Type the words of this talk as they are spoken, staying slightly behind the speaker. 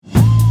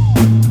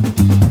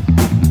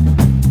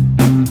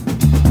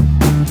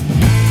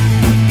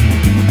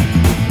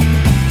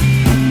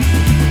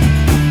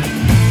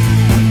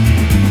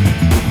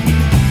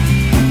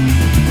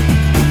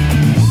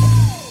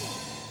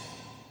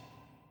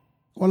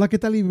Hola, ¿qué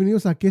tal? Y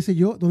bienvenidos a ¿Qué sé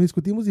yo?, donde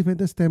discutimos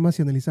diferentes temas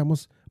y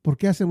analizamos por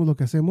qué hacemos lo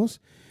que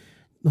hacemos.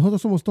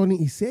 Nosotros somos Tony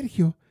y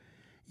Sergio,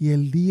 y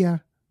el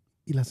día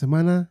y la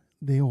semana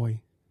de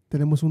hoy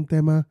tenemos un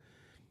tema,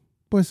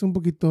 pues, un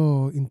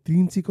poquito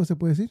intrínseco, se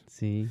puede decir.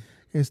 Sí.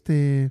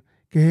 ¿Qué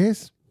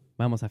es?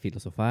 Vamos a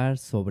filosofar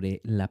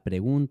sobre la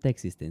pregunta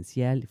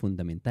existencial y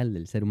fundamental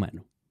del ser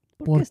humano.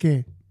 ¿Por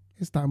qué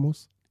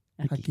estamos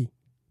aquí? aquí?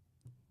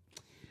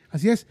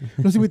 Así es.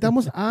 Los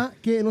invitamos a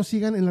que nos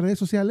sigan en las redes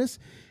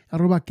sociales,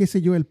 @qué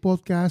sé yo el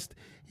podcast,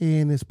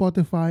 en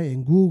Spotify,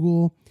 en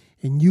Google,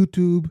 en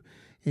YouTube,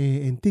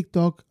 en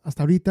TikTok,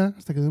 hasta ahorita,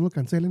 hasta que no lo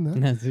cancelen, ¿no?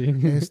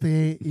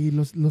 Sí. Y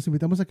los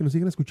invitamos a que nos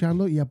sigan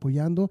escuchando y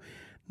apoyando.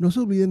 No se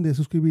olviden de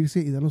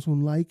suscribirse y darnos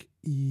un like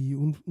y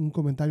un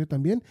comentario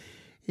también.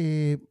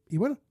 Y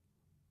bueno.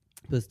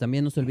 Pues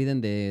también no se olviden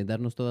de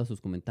darnos todos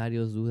sus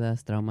comentarios,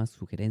 dudas, traumas,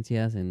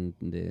 sugerencias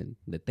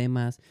de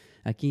temas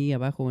aquí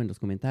abajo en los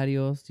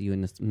comentarios y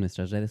en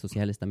nuestras redes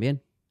sociales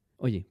también.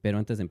 Oye, pero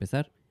antes de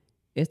empezar,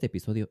 este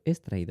episodio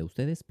es traído a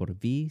ustedes por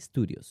V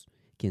Studios,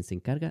 quien se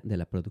encarga de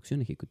la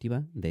producción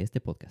ejecutiva de este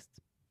podcast.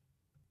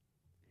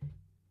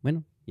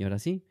 Bueno, y ahora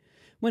sí.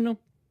 Bueno,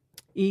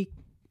 y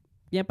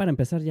ya para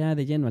empezar ya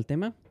de lleno al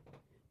tema,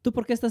 ¿tú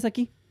por qué estás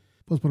aquí?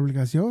 Pues por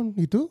obligación.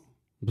 ¿Y tú?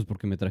 Pues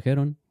porque me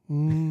trajeron.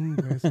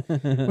 Pues.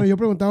 Bueno, yo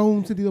preguntaba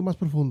un sentido más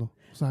profundo.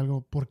 O sea,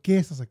 algo, ¿por qué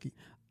estás aquí?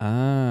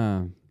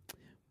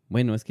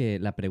 Bueno, es que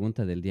la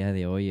pregunta del día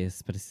de hoy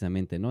es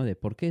precisamente, ¿no? De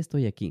 ¿por qué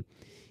estoy aquí?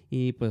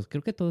 Y pues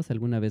creo que todos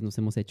alguna vez nos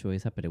hemos hecho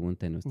esa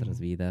pregunta en nuestras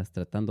vidas,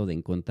 tratando de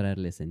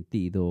encontrarle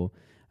sentido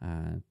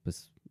a,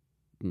 pues,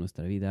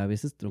 nuestra vida. A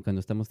veces cuando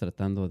estamos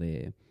tratando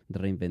de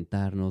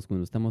reinventarnos,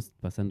 cuando estamos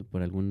pasando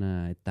por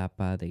alguna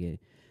etapa de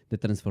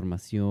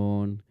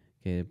transformación,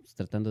 que pues,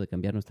 tratando de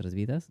cambiar nuestras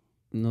vidas,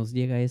 nos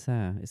llega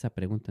esa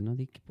pregunta, ¿no?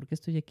 De ¿por qué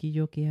estoy aquí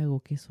yo? ¿Qué hago?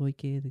 ¿Qué soy?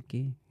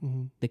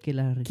 ¿De qué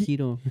la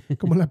giro?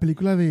 Como la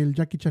película del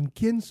Jackie Chan,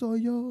 ¿quién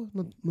soy yo?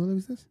 ¿No la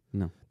viste?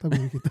 No. Está muy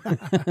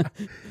viejita.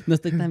 No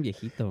estoy tan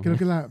viejito. Creo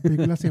que la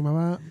película se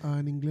llamaba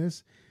en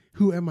inglés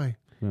Who Am I?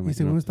 Y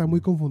según está muy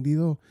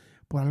confundido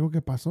por algo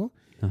que pasó.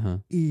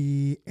 Ajá.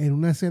 Y en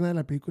una escena de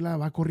la película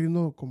va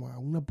corriendo como a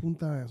una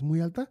punta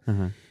muy alta.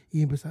 Ajá.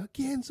 Y empieza,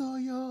 ¿quién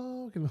soy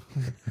yo? Que no,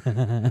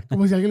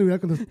 como si alguien le hubiera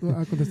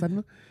contestar,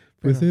 ¿no?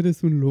 Pues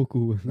eres un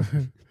loco.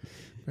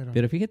 Pero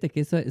Pero fíjate que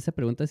esa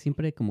pregunta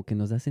siempre como que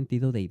nos da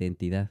sentido de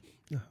identidad.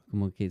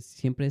 Como que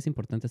siempre es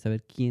importante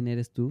saber quién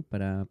eres tú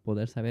para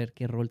poder saber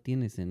qué rol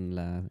tienes en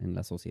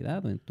la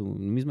sociedad o en tu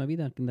misma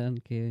vida,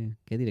 qué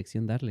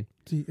dirección darle.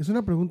 Sí, es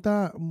una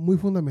pregunta muy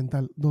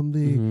fundamental,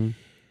 donde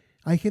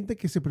hay gente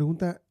que se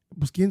pregunta,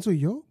 pues, ¿quién soy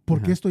yo?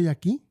 ¿Por qué estoy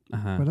aquí?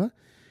 Ajá. ¿Verdad?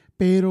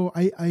 Pero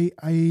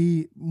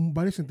hay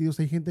varios sentidos.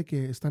 Hay gente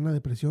que está en la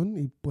depresión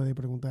y puede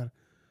preguntar,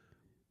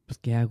 pues,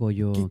 ¿qué hago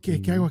yo?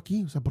 ¿Qué hago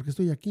aquí? O sea, ¿por qué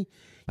estoy aquí?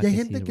 Y hay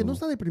gente que no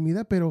está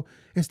deprimida, pero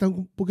está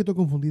un poquito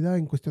confundida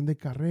en cuestión de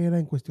carrera,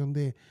 en cuestión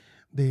de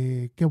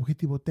qué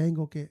objetivo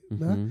tengo,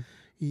 ¿verdad?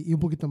 Y un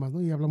poquito más,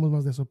 ¿no? Y hablamos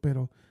más de eso,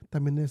 pero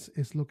también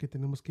es lo que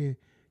tenemos que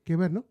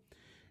ver, ¿no?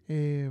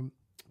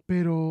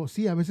 Pero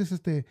sí, a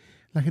veces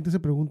la gente se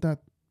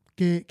pregunta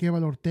qué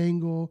valor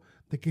tengo,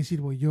 de qué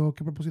sirvo yo,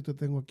 qué propósito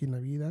tengo aquí en la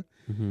vida.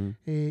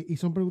 Y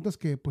son preguntas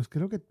que pues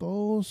creo que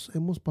todos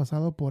hemos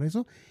pasado por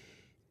eso.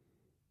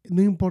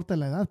 No importa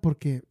la edad,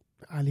 porque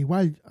al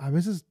igual, a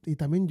veces, y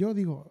también yo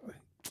digo,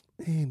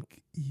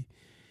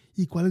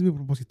 ¿y cuál es mi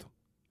propósito?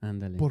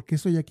 Ándale. ¿Por qué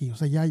estoy aquí? O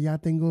sea, ya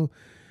tengo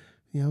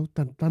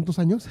tantos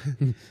años.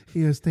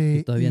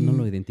 ¿Y todavía no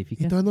lo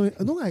identificas?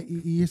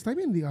 Y está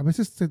bien, digo, a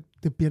veces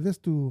te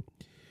piensas tú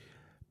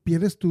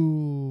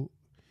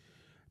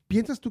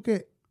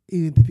que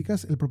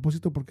identificas el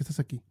propósito porque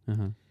estás aquí.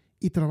 Ajá.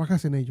 Y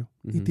trabajas en ello.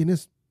 Y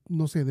tienes,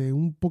 no sé, de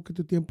un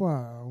poquito de tiempo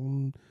a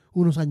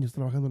unos años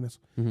trabajando en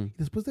eso. Y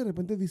después de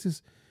repente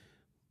dices,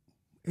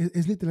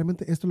 ¿es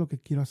literalmente esto lo que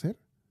quiero hacer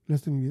el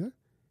resto de mi vida?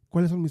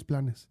 ¿Cuáles son mis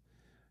planes?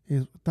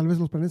 Tal vez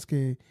los planes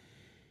que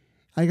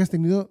hayas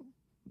tenido,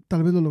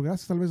 tal vez lo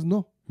lograste, tal vez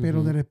no.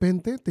 Pero de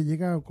repente te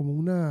llega como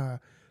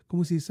una,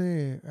 ¿cómo se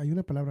dice? Hay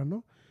una palabra,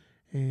 ¿no?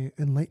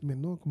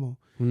 Enlightenment, ¿no? Como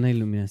una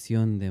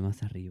iluminación de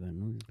más arriba,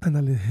 ¿no?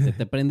 Ándale. Se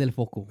te prende el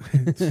foco.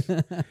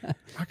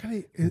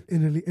 Caray,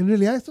 en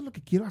realidad esto es lo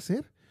que quiero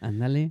hacer.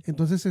 Ándale.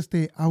 Entonces,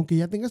 aunque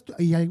ya tengas,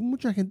 y hay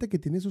mucha gente que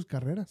tiene sus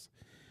carreras,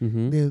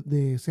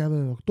 sea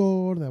de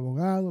doctor, de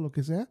abogado, lo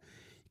que sea,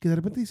 que de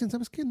repente dicen,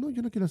 ¿sabes qué? No,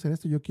 yo no quiero hacer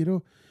esto, yo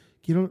quiero,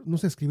 no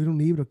sé, escribir un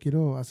libro,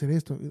 quiero hacer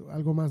esto,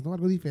 algo más, ¿no?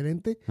 Algo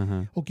diferente.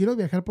 O quiero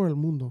viajar por el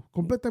mundo,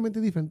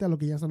 completamente diferente a lo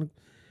que ya están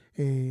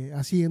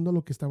haciendo,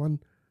 lo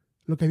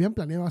que habían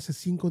planeado hace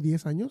 5 o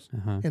 10 años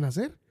en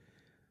hacer.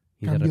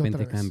 Y de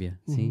repente cambia,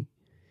 sí.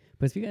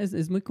 Pues fíjate,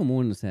 es muy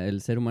común, o sea,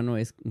 el ser humano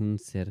es un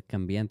ser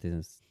cambiante,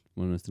 es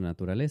nuestra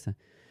naturaleza.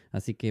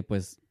 Así que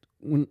pues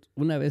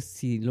una vez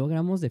si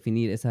logramos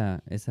definir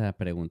esa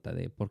pregunta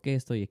de ¿por qué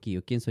estoy aquí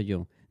o quién soy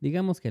yo?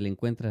 Digamos que le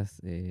encuentras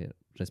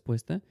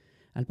respuesta,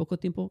 al poco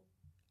tiempo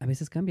a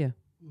veces cambia.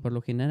 Por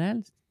lo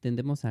general,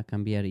 tendemos a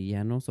cambiar y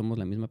ya no somos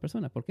la misma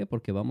persona. ¿Por qué?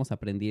 Porque vamos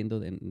aprendiendo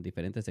de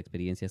diferentes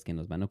experiencias que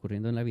nos van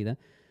ocurriendo en la vida,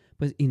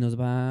 pues, y nos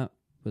va,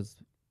 pues,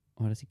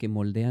 ahora sí que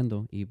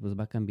moldeando y pues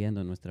va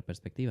cambiando nuestra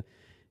perspectiva.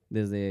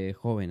 Desde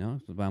joven, ¿no?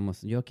 Pues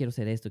vamos, yo quiero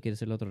ser esto, quiero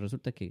ser lo otro.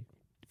 Resulta que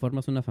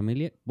formas una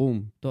familia,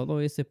 ¡boom!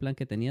 Todo ese plan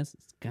que tenías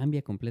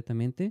cambia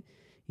completamente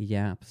y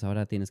ya, pues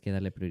ahora tienes que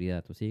darle prioridad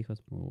a tus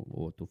hijos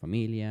o tu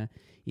familia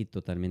y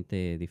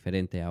totalmente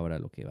diferente ahora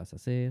lo que vas a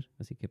hacer.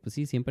 Así que, pues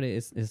sí, siempre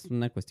es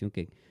una cuestión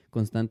que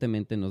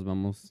constantemente nos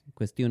vamos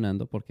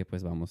cuestionando porque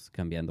pues vamos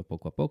cambiando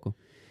poco a poco.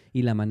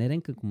 Y la manera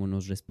en que como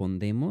nos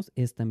respondemos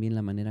es también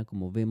la manera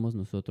como vemos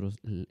nosotros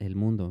el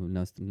mundo,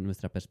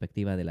 nuestra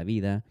perspectiva de la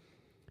vida,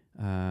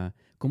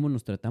 cómo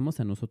nos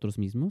tratamos a nosotros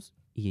mismos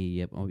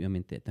y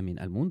obviamente también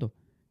al mundo.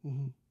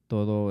 Ujú.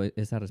 Toda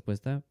esa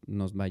respuesta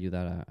nos va a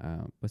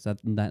ayudar pues a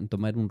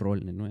tomar un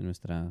rol, ¿no? en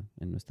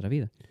nuestra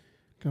vida.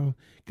 Claro.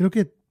 Creo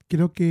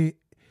que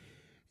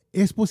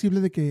es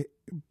posible de que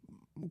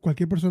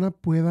cualquier persona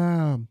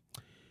pueda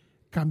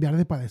cambiar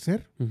de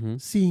padecer Uh-huh.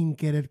 sin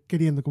querer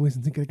queriendo, como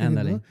dicen, sin querer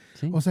queriendo, Ándale, ¿no?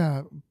 ¿sí? O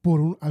sea,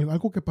 por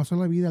algo que pasó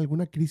en la vida,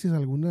 alguna crisis,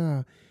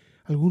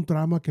 algún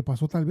trauma que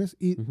pasó tal vez,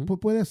 y Uh-huh.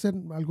 puede ser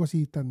algo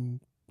así tan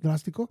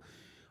drástico,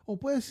 o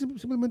puede ser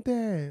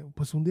simplemente,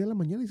 pues un día en la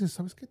mañana dices,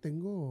 ¿sabes qué?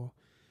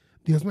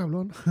 Dios me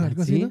habló, ¿no?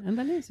 Algo así, Sí, ¿no?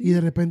 ándale, sí. Y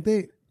de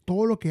repente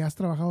todo lo que has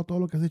trabajado, todo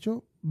lo que has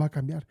hecho va a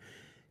cambiar.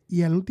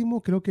 Y al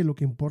último creo que lo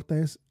que importa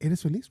es,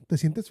 ¿eres feliz? ¿Te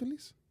sientes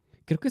feliz?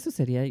 Creo que eso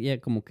sería ya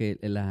como que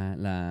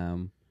la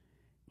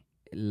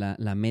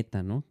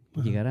meta, ¿no?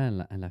 Ajá. Llegar a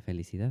la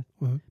felicidad.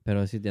 Ajá. Pero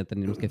así ya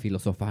tenemos que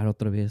filosofar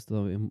otra vez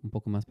todo un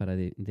poco más para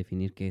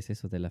definir qué es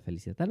eso de la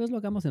felicidad. Tal vez lo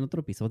hagamos en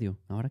otro episodio,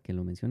 ahora que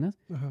lo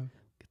mencionas. Ajá.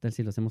 ¿Qué tal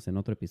si lo hacemos en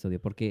otro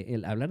episodio? Porque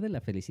el hablar de la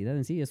felicidad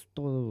en sí es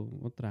todo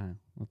otra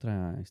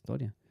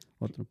historia,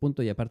 otro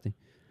punto y aparte.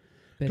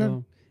 Pero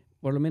Claro.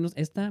 por lo menos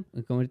esta,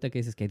 como ahorita que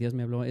dices que Dios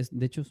me habló,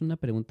 de hecho es una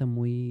pregunta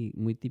muy,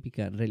 muy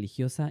típica,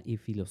 religiosa y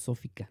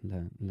filosófica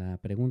la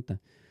pregunta.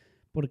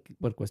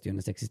 Por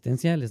cuestiones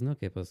existenciales, ¿no?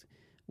 Que pues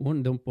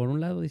por un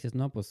lado dices,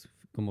 no, pues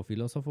como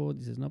filósofo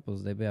dices, no,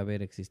 pues debe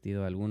haber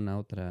existido alguna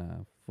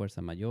otra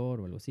fuerza mayor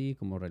o algo así.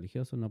 Como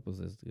religioso, no, pues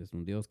es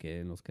un Dios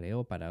que nos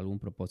creó para algún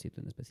propósito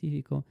en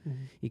específico. Ujú.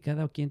 Y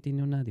cada quien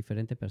tiene una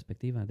diferente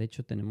perspectiva. De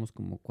hecho, tenemos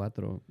como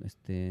 4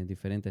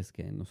 diferentes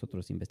que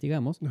nosotros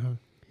investigamos, Ajá.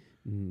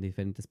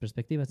 diferentes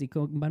perspectivas. Y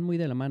van muy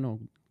de la mano,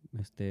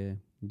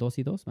 2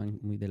 y 2 van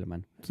muy de la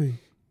mano. Sí.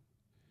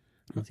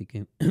 Así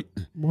que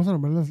Vamos a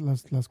nombrar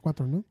las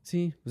 4, ¿no?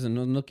 sí, pues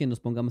no que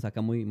nos pongamos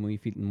acá muy, muy,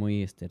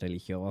 muy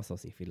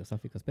religiosos y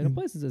filosóficos, pero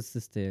pues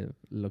es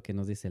lo que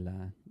nos dice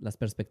las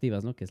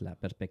perspectivas, ¿no? Que es la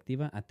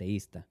perspectiva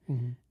ateísta,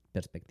 Ujú.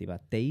 perspectiva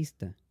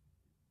teísta.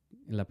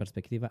 La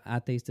perspectiva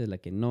ateísta es la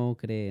que no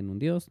cree en un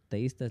Dios,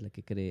 teísta es la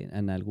que cree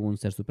en algún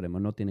ser supremo,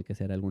 no tiene que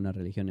ser alguna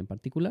religión en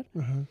particular.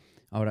 Ajá.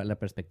 Ahora, la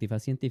perspectiva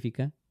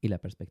científica y la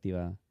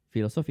perspectiva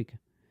filosófica.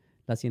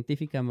 La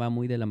científica va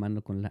muy de la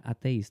mano con la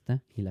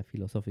ateísta y la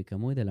filosófica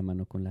muy de la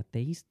mano con la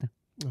teísta.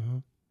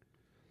 Ajá.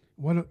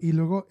 Bueno, y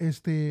luego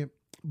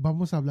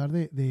vamos a hablar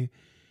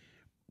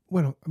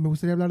bueno, me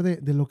gustaría hablar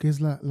de lo que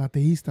es la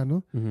ateísta,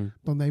 ¿no? Uh-huh.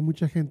 Donde hay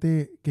mucha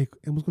gente que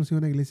hemos conocido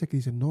en la iglesia que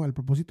dice, no, el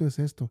propósito es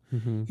esto.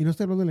 Uh-huh. Y no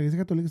estoy hablando de la iglesia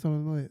católica, estoy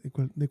hablando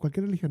de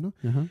cualquier religión, ¿no?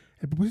 Uh-huh.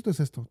 El propósito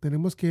es esto.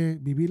 Tenemos que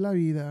vivir la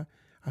vida,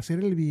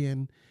 hacer el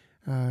bien,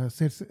 no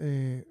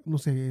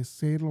sé,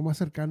 ser lo más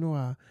cercano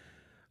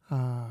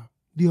a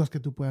Dios que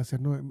tú puedas ser,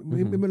 ¿no?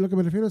 Uh-huh. Lo que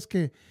me refiero es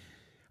que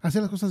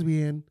hacer las cosas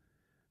bien,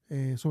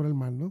 sobre el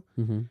mal, ¿no?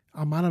 Uh-huh.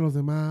 Amar a los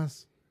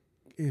demás,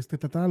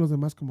 tratar a los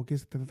demás como que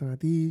te tratan a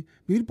ti,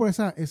 vivir por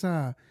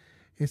esa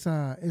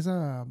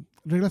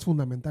reglas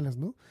fundamentales,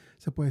 ¿no?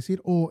 Se puede decir,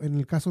 o en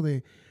el caso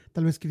de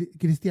tal vez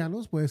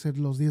cristianos, puede ser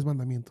los 10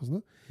 mandamientos,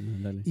 ¿no?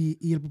 Dale.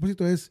 Y el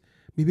propósito es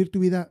vivir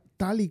tu vida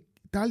tal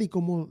y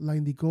como la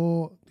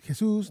indicó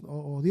Jesús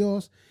o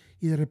Dios,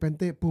 y de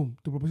repente, pum,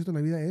 tu propósito en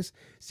la vida es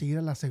seguir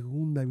a la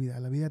segunda vida,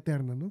 a la vida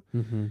eterna, ¿no?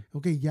 Uh-huh.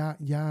 Ok, ya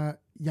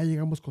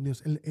llegamos con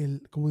Dios.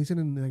 Como dicen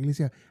en la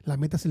iglesia, la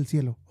meta es el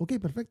cielo. Ok,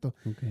 perfecto.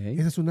 Okay.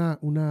 Esa es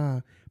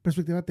una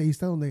perspectiva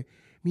ateísta donde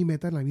mi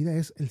meta en la vida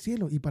es el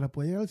cielo. Y para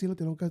poder llegar al cielo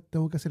tengo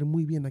que hacer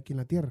muy bien aquí en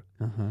la tierra,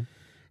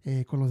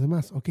 Uh-huh. con los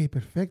demás. Ok,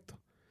 perfecto.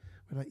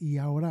 ¿Verdad? Y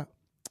ahora,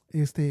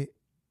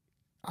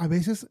 a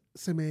veces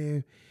se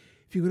me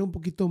figura un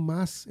poquito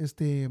más,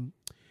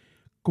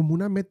 como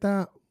una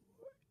meta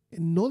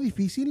no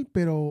difícil,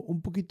 pero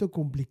un poquito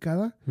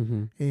complicada.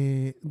 Uh-huh.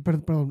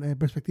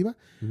 Perspectiva.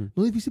 Uh-huh.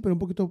 No difícil, pero un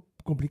poquito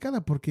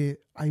complicada,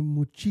 porque hay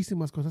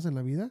muchísimas cosas en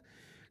la vida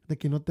de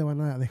que no te van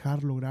a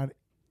dejar lograr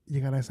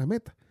llegar a esa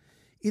meta.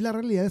 Y la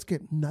realidad es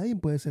que nadie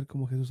puede ser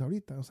como Jesús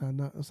ahorita. O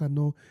sea,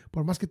 no,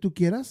 por más que tú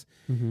quieras,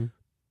 Uh-huh.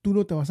 tú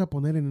no te vas a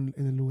poner en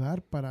el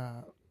lugar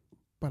para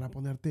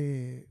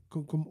ponerte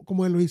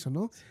como Él lo hizo,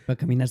 ¿no? Para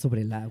caminar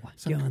sobre el agua.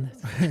 ¿Qué onda?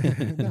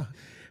 No,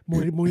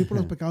 morir por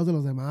los pecados de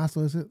los demás,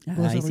 todo ese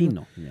Ay, sí,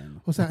 rollo. no. Ya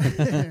no. O sea,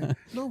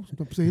 no,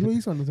 pues sí lo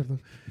hizo, ¿no es cierto?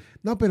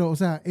 No, pero, o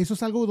sea, eso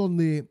es algo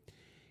donde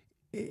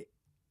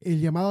el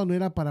llamado no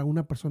era para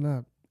una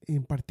persona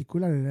en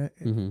particular.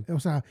 Ujú. O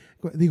sea,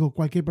 digo,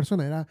 cualquier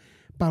persona. Era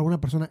para una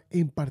persona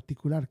en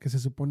particular, que se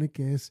supone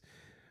que es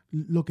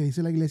lo que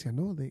dice la iglesia,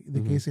 ¿no? De que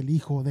Ujú. es el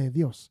Hijo de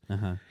Dios.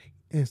 Ajá.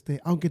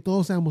 Aunque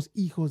todos seamos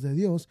hijos de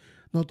Dios,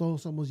 no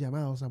todos somos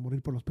llamados a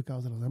morir por los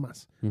pecados de los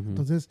demás. Ujú.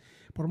 Entonces,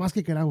 por más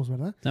que queramos,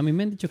 ¿verdad? A mí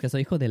me han dicho que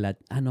soy hijo de la...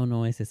 Ah,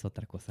 no, esa es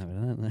otra cosa,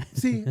 ¿verdad?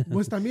 Sí,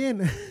 pues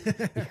también.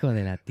 Hijo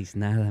de la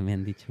tiznada, me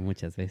han dicho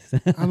muchas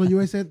veces. No, yo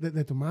ese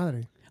de tu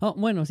madre. Oh,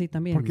 bueno, sí,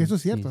 también. Porque eso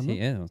es cierto, sí,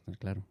 ¿no? Sí,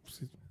 claro.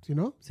 ¿Sí,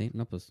 no? Sí,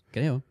 no, pues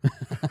creo.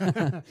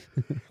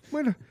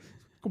 Bueno,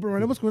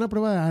 comprobaremos con una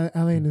prueba de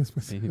ADN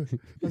después. Sí. No es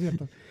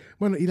cierto.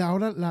 Bueno, y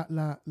ahora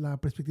la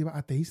perspectiva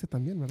ateísta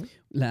también, ¿verdad?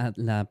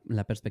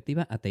 La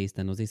perspectiva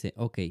ateísta nos dice,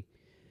 ok,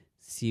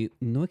 si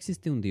no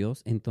existe un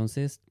Dios,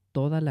 entonces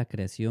toda la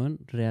creación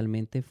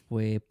realmente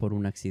fue por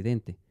un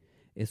accidente.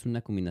 Es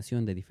una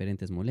combinación de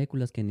diferentes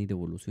moléculas que han ido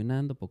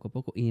evolucionando poco a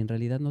poco y en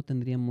realidad no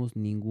tendríamos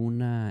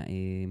ninguna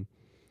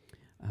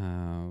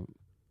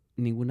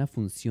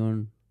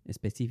función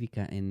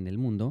específica en el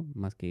mundo,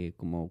 más que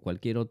como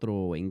cualquier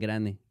otro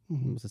engrane.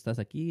 Uh-huh. Pues estás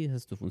aquí, esa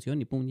es tu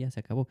función y pum, ya se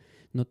acabó.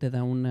 No te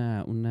da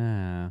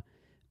una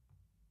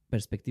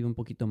perspectiva un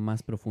poquito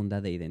más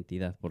profunda de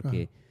identidad,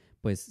 porque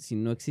pues si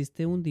no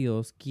existe un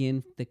Dios,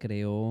 ¿quién te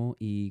creó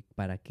y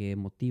para qué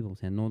motivo? O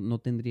sea, no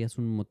tendrías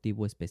un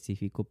motivo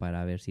específico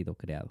para haber sido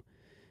creado.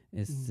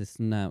 Es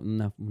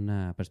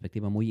una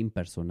perspectiva muy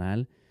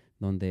impersonal,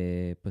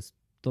 donde pues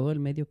todo el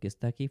medio que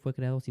está aquí fue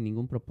creado sin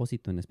ningún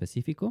propósito en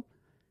específico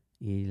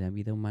y la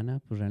vida humana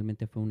pues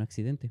realmente fue un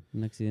accidente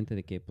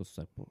de que pues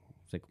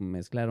se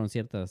mezclaron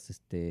ciertos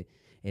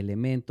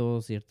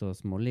elementos,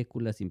 ciertas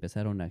moléculas y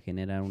empezaron a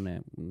generar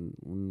una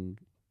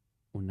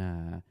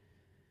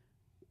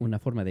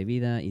forma de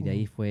vida y de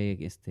ahí fue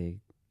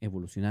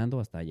evolucionando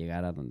hasta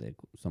llegar a donde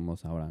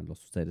somos ahora los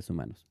seres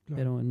humanos.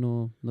 Claro.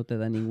 Pero no te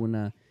da ningún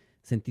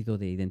sentido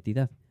de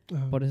identidad.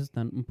 Ajá. Por eso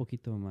están un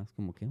poquito más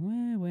como que,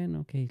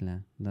 bueno, ok,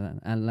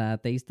 a la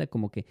ateísta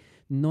como que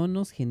no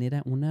nos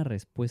genera una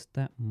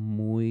respuesta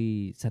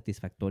muy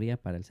satisfactoria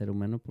para el ser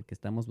humano porque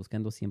estamos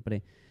buscando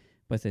siempre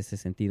pues ese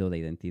sentido de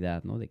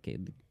identidad, ¿no? De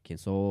quién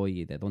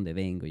soy y de dónde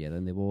vengo y a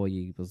dónde voy.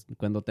 Y pues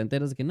cuando te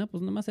enteras de que no,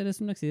 pues nomás eres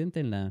un accidente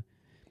en la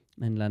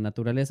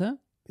naturaleza,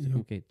 es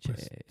como que,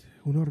 pues,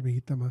 una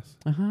hormiguita más.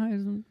 Ajá,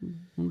 es un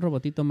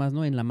robotito más,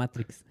 ¿no? En la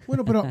Matrix.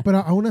 Bueno, pero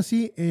aún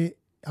así,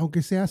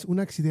 aunque seas un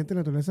accidente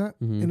de naturaleza,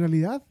 Ujú. en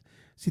realidad,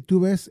 si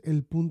tú ves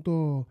el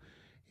punto,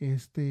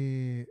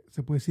 se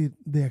puede decir,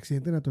 de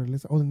accidente de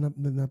naturaleza o de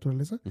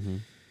naturaleza, Ujú.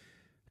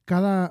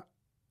 cada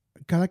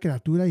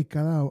criatura y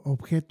cada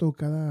objeto,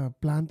 cada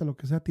planta, lo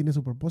que sea, tiene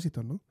su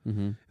propósito, ¿no?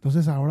 Ujú.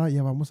 Entonces ahora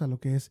ya vamos a lo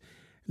que es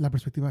la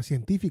perspectiva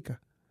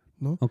científica,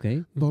 ¿no? Ok.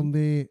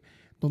 Donde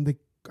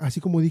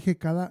así como dije,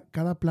 cada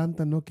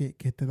planta, ¿no? que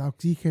te da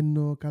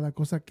oxígeno, cada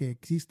cosa que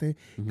existe,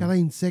 Ujú. cada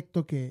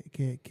insecto que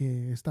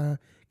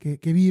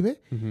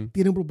vive, Ujú.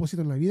 tiene un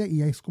propósito en la vida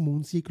y es como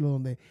un ciclo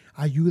donde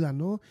ayuda,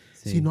 ¿no?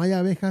 Sí. Si no hay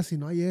abejas, si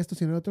no hay esto,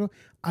 si no hay otro,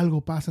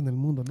 algo pasa en el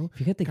mundo, ¿no?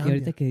 Fíjate que Cambia.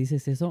 ahorita que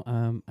dices eso,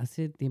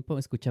 hace tiempo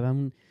escuchaba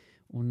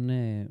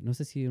no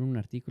sé si era un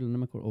artículo, no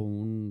me acuerdo, o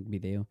un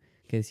video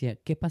que decía,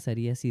 ¿qué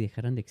pasaría si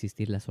dejaran de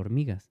existir las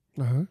hormigas?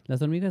 Ajá.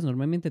 Las hormigas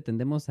normalmente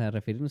tendemos a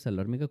referirnos a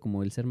la hormiga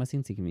como el ser más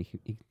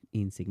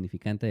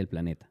insignificante del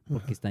planeta,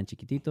 porque Ajá. están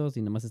chiquititos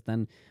y nomás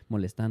están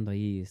molestando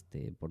ahí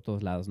por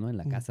todos lados, ¿no? En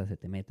la Mm. casa se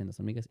te meten las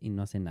hormigas y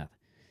no hacen nada.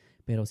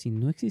 Pero si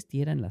no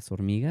existieran las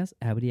hormigas,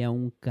 habría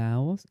un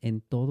caos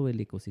en todo el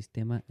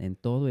ecosistema, en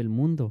todo el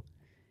mundo.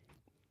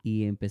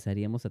 Y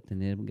empezaríamos a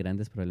tener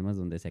grandes problemas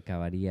donde se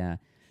acabaría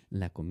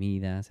la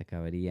comida, se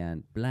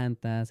acabarían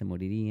plantas, se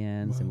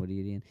morirían.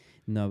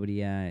 No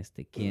habría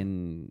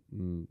quien,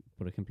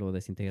 por ejemplo,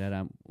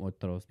 desintegrara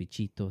otros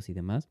bichitos y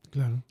demás.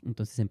 Claro.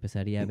 Entonces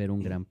empezaría a haber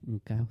un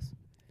caos.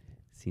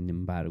 Sin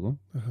embargo,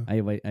 Ajá.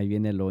 ahí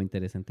viene lo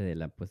interesante de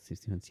la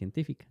posición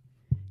científica.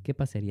 ¿Qué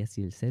pasaría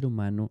si el ser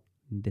humano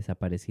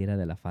desapareciera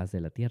de la faz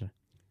de la Tierra?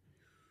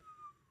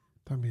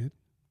 También.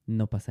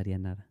 No pasaría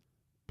nada.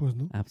 Pues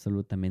no.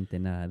 Absolutamente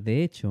nada.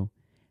 De hecho,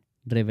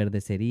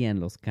 reverdecerían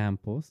los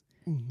campos,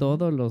 Ujú.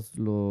 todos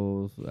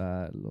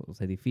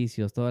los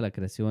edificios, toda la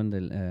creación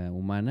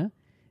humana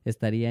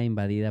estaría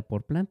invadida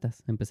por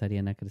plantas.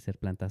 Empezarían a crecer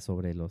plantas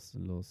sobre los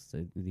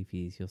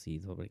edificios y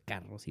sobre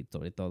carros y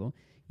sobre todo.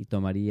 Y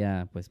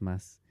tomaría pues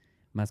más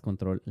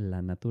control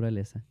la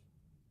naturaleza.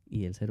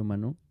 Y el ser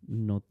humano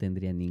no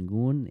tendría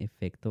ningún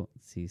efecto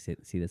si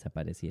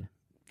desapareciera.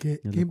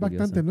 Qué Es lo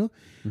impactante, curioso.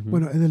 ¿no? Ujú.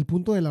 Bueno, en el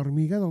punto de la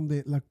hormiga,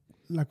 donde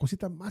la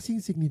cosita más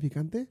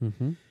insignificante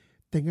Ujú.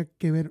 tenga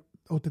que ver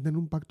o tener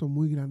un impacto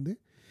muy grande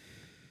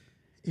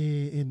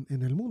en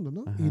el mundo,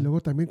 ¿no? Ajá. Y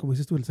luego también, como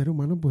dices tú, el ser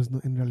humano, pues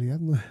en realidad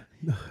no.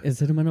 El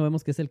ser humano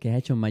vemos que es el que ha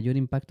hecho mayor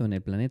impacto en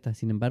el planeta.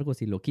 Sin embargo,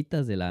 si lo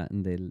quitas de la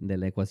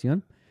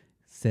ecuación,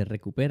 se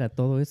recupera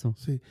todo eso.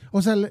 Sí.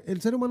 O sea,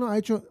 el ser humano ha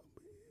hecho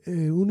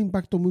un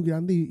impacto muy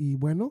grande y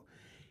bueno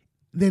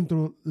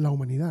dentro de la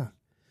humanidad.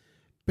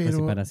 Pero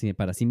Pues sí,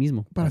 para sí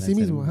mismo. para sí el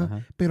ser mismo, humano,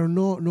 ajá. Pero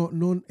no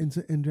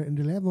en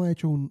realidad no ha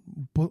hecho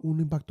un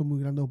impacto muy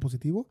grande o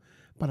positivo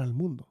para el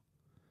mundo.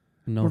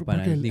 No,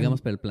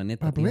 digamos, para el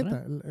planeta para el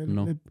Tierra. planeta.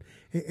 No.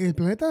 El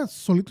planeta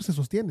solito se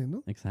sostiene,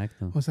 ¿no?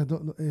 Exacto. O sea,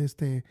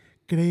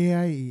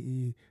 crea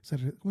y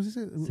 ¿cómo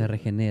se dice? Se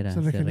regenera,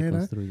 se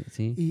reconstruye,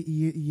 sí.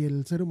 Y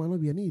el ser humano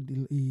viene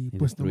y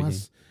pues destruye.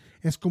 nomás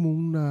es como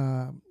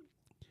una,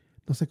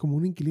 no sé, como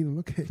un inquilino,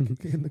 ¿no? Que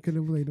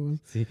le ahí nomás.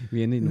 Sí,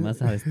 viene y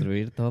nomás a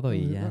destruir todo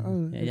y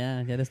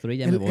ya destruí,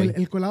 ya me voy.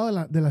 El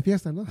colado de la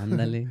fiesta, ¿no?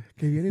 Ándale.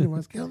 Que viene y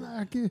nomás, ¿qué onda?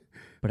 Aquí.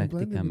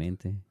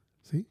 Prácticamente.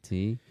 ¿Sí?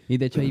 Sí. Y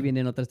de hecho ahí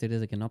vienen otras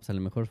teorías de que no, pues a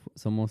lo mejor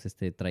somos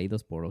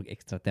traídos por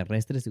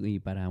extraterrestres y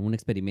para un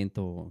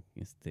experimento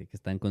que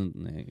están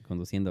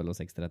conduciendo los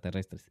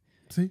extraterrestres.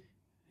 Sí.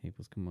 Y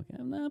pues como que,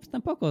 no, pues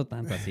tampoco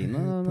tanto así,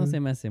 no se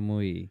me hace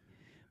muy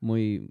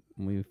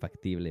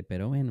factible,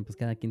 pero bueno, pues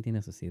cada quien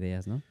tiene sus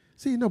ideas, ¿no?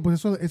 Sí, no,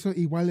 pues eso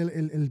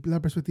igual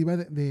la perspectiva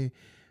de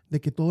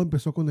que todo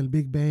empezó con el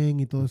Big Bang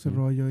y todo ese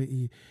rollo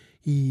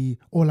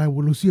o la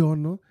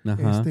evolución, ¿no?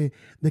 Ajá.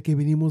 De que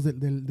vinimos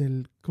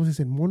del ¿cómo se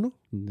dice? ¿El mono?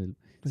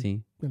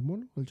 Sí. ¿Del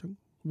mono o el chango?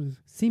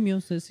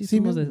 Simios, sí,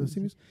 simios, de los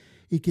simios.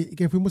 Y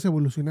que fuimos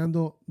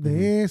evolucionando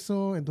de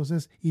eso,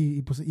 entonces,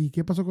 pues, ¿y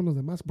qué pasó con los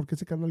demás? ¿Por qué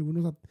se quedaron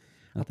algunos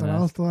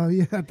atorados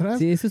todavía atrás?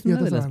 Sí, eso es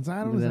una de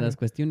avanzaron, las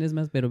cuestiones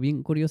más, pero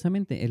bien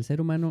curiosamente, el ser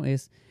humano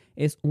es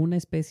una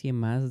especie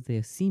más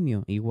de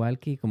simio, igual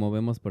que como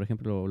vemos, por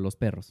ejemplo, los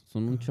perros.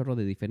 Son un chorro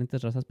de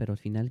diferentes razas, pero al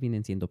final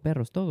vienen siendo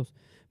perros todos.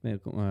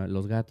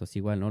 Los gatos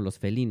igual, ¿no? Los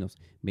felinos.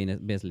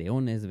 Ves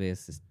leones,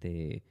 ves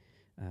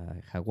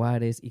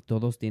jaguares y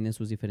todos tienen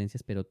sus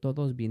diferencias, pero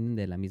todos vienen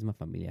de la misma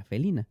familia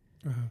felina.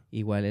 Ajá.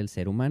 Igual el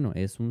ser humano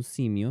es un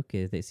simio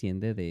que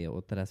desciende de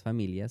otras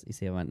familias y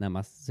nada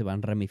más se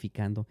van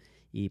ramificando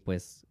y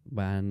pues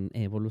van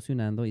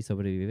evolucionando y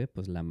sobrevive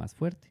pues la más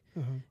fuerte.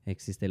 Ajá.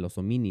 Existen los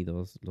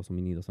homínidos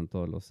son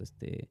todos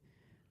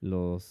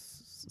los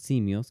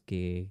simios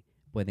que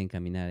pueden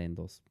caminar en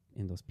dos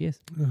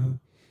pies. Ajá.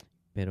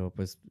 Pero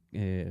pues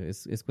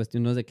es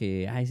cuestión no es de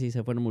que, sí,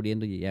 se fueron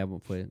muriendo y ya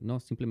fue. No,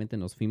 simplemente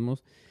nos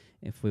fuimos.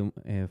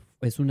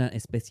 Es una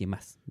especie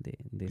más de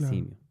claro.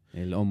 simio.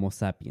 El Homo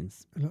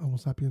sapiens. El Homo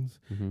sapiens.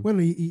 Uh-huh.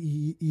 Bueno,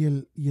 y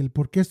el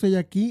por qué estoy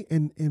aquí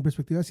en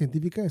perspectiva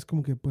científica es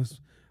como que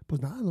pues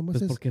nada, nomás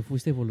pues porque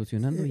fuiste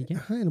evolucionando y ya.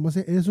 Ajá, nomás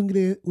eres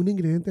un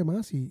ingrediente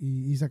más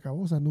y se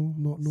acabó. O sea,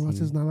 no sí.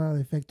 haces nada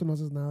de efecto, no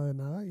haces nada de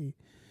nada y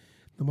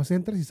nomás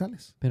entras y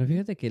sales. Pero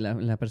fíjate que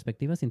la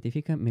perspectiva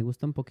científica me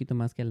gusta un poquito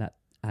más que la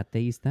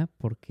ateísta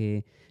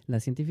porque la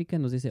científica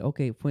nos dice, ok,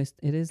 pues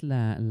eres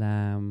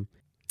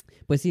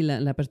pues sí,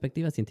 la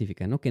perspectiva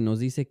científica, ¿no? Que nos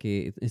dice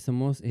que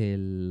somos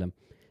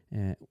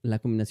la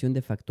combinación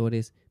de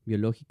factores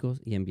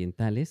biológicos y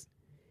ambientales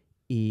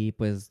y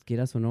pues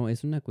quieras o no,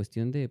 es una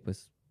cuestión de,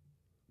 pues,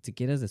 si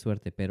quieres de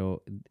suerte,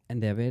 pero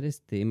de haber,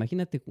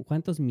 imagínate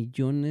cuántos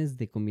millones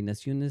de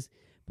combinaciones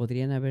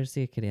podrían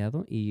haberse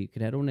creado y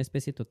crear una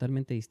especie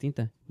totalmente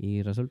distinta.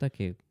 Y resulta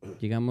que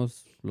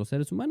llegamos los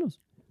seres humanos.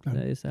 Claro.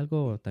 O sea, es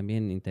algo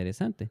también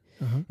interesante.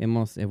 Ajá.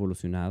 Hemos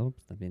evolucionado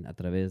pues, también a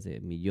través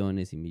de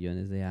millones y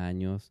millones de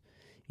años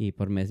y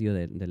por medio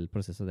del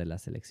proceso de la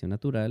selección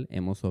natural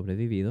hemos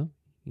sobrevivido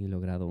y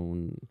logrado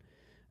un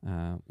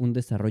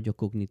desarrollo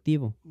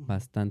cognitivo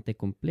bastante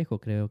complejo.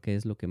 Creo que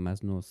es lo que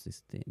más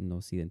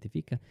nos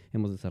identifica.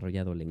 Hemos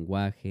desarrollado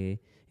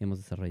lenguaje, hemos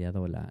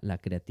desarrollado la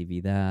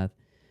creatividad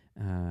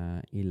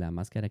y la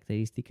más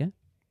característica,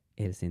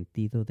 el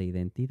sentido de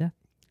identidad.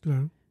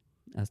 Claro.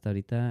 Hasta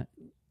ahorita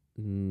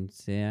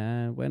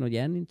ya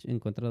han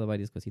encontrado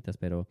varias cositas,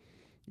 pero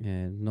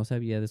no se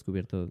había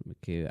descubierto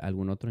que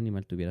algún otro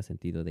animal tuviera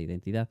sentido de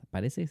identidad.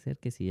 Parece ser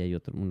que sí hay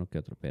uno que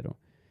otro, pero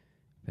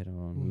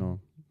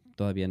no.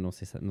 Todavía no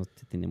se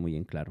tiene muy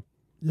en claro.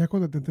 Ya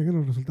cuando te entreguen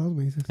los resultados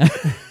me dices.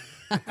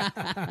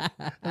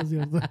 ¿Es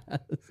cierto?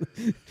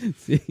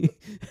 Sí.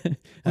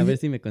 A ver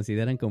si me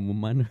consideran como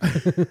humano.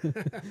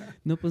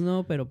 No, pues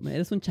no, pero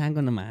eres un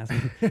chango nomás.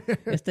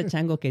 Este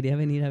chango quería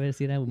venir a ver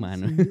si era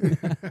humano. Sí.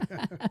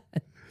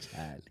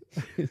 Chale,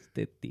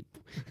 este tipo.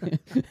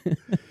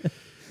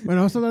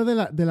 Bueno, vamos a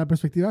hablar de la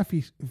perspectiva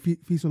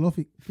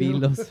filosófica.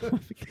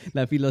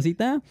 ¿La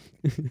filosita?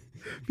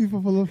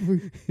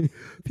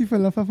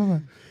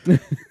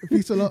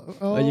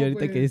 Oye,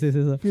 ahorita que dices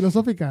eso.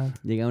 Filosófica.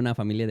 Llega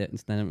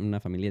está en una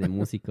familia de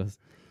músicos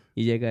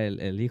y llega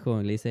el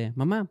hijo y le dice,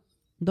 mamá,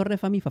 do, re,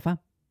 fa, mi, fa,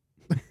 fa.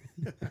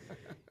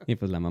 Y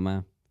pues la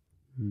mamá,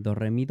 do,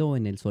 re, mi, do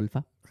en el sol,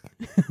 fa.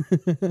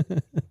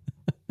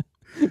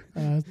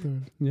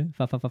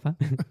 Fa, fa, fa, fa.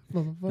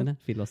 Una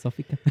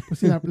filosófica.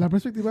 Pues sí, la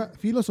perspectiva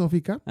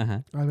filosófica.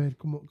 Ajá. A ver,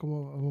 ¿cómo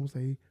vamos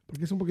ahí?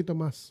 Porque es un poquito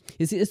más.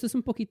 Esto es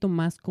un poquito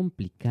más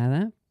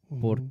complicada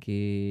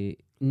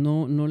porque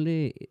no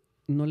le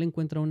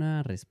encuentra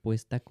una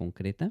respuesta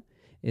concreta.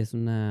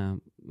 Está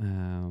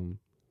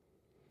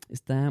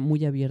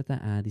muy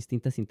abierta a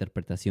distintas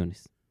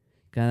interpretaciones.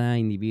 Cada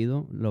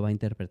individuo lo va a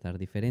interpretar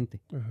diferente.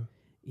 Ajá.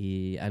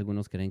 Y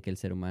algunos creen que el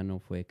ser humano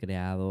fue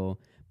creado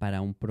para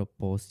un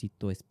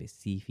propósito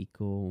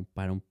específico,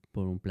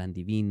 por un plan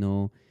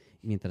divino,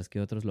 mientras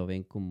que otros lo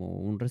ven como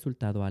un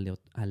resultado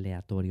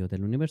aleatorio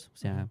del universo. O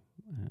sea,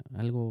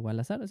 algo al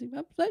azar, así,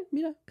 pues, ay,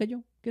 mira,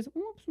 cayó, ¿qué es?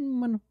 Pues un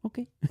humano, ok.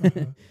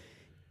 Ajá.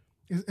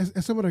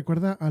 Eso me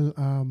recuerda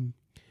a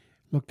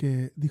lo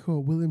que dijo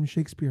William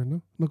Shakespeare,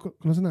 ¿no?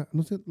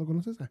 No sé, ¿lo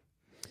conoces?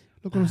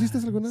 ¿Lo conociste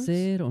alguna vez?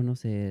 Ser o no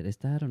ser,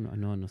 estar o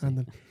no sé.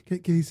 Ándale.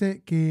 Que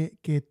dice que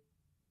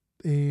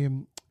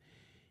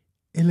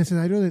el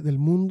escenario del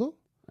mundo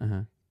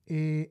Ajá,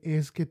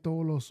 es que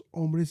todos los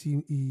hombres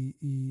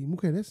y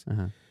mujeres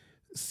ajá.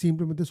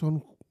 simplemente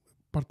son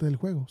parte del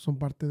juego, son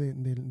parte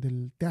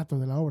del teatro,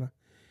 de la obra.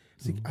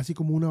 Así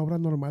como una obra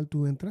normal,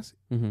 tú entras,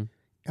 Ujú,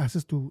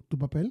 haces tu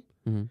papel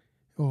ujú,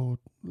 o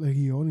el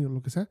guión o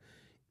lo que sea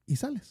y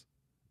sales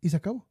y se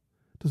acabó.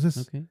 Entonces,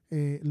 ok,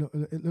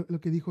 lo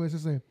que dijo es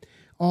ese,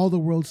 all the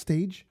world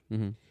stage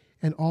ujú.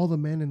 and all the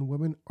men and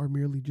women are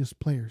merely just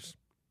players.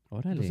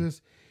 Órale.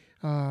 Entonces,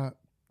 ah,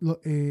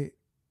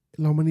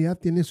 la humanidad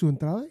tiene su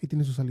entrada y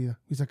tiene su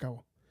salida y se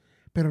acabó.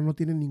 Pero no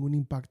tiene ningún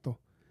impacto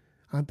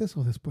antes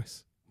o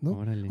después, ¿no?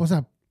 Órale. O sea,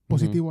 Ujú,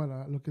 positivo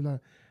a lo que es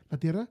la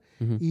Tierra.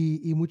 ujú,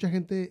 Y mucha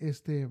gente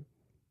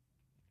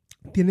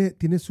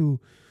tiene su...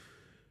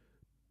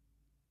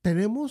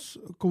 Tenemos,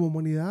 como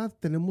humanidad,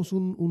 tenemos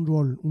un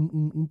rol,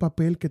 un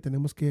papel que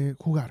tenemos que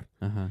jugar.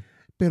 ajá,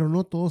 Pero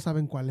no todos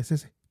saben cuál es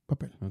ese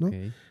papel, ¿no? ok.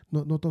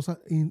 No todos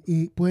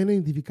y pueden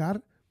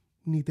identificar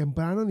ni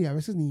temprano, ni a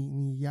veces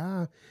ni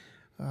ya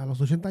a los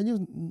 80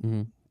 años,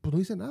 Ujú, pues no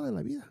hice nada en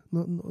la vida.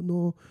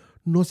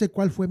 No sé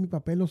cuál fue mi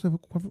papel, no sé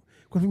cuál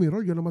fue mi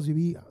rol. Yo nomás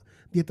viví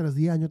día tras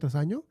día, año tras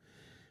año,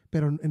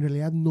 pero en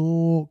realidad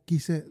no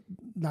quise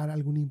dar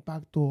algún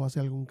impacto o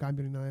hacer algún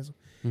cambio ni nada de eso.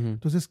 ujú,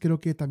 Entonces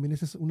creo que también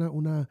esa es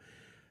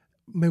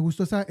me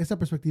gustó esa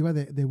perspectiva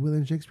de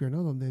William Shakespeare,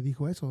 ¿no? Donde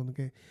dijo eso,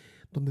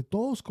 donde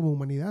todos como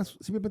humanidad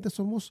simplemente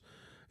somos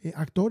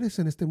actores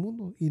en este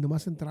mundo y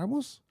nomás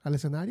entramos al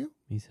escenario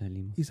y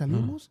salimos. y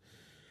salimos,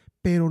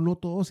 pero no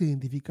todos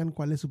identifican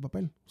cuál es su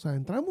papel. O sea,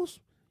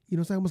 entramos y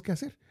no sabemos qué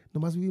hacer.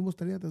 Nomás vivimos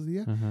día tras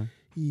día Ajá.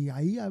 y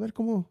ahí a ver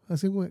cómo,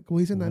 así como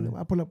dicen, Órale.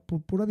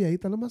 por pura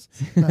viadita nomás,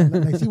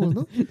 la hicimos,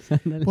 ¿no?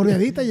 Ándale. Por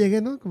viadita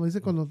llegué, ¿no? Como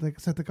dice, cuando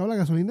se te acaba la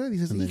gasolina,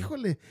 dices, Ándale.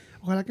 híjole,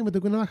 ojalá que me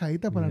toque una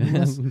bajadita para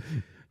nomás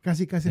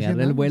casi así Agarré el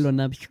andamos. vuelo,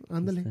 Navi.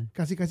 Ándale,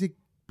 casi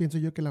pienso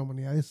yo que la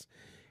humanidad es,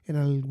 en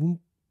algún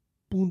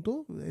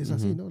punto, es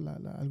así, Ujú, ¿no?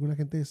 Alguna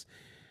gente es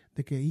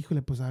de que,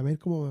 híjole, pues a ver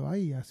cómo me va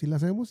y así la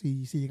hacemos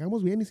y si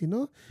llegamos bien y si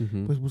no,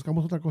 ujú, pues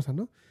buscamos otra cosa,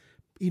 ¿no?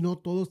 Y no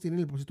todos tienen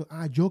el propósito,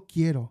 yo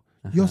quiero,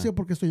 yo ajá, sé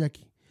por qué estoy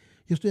aquí.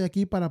 Yo estoy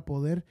aquí para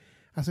poder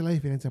hacer la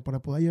diferencia,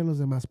 para poder ayudar a los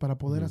demás, para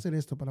poder ujú, hacer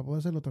esto, para poder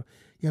hacer lo otro.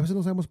 Y a veces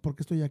no sabemos por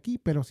qué estoy aquí,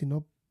 pero si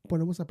no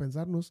ponemos a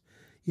pensarnos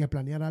y a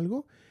planear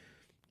algo,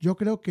 yo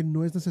creo que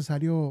no es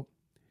necesario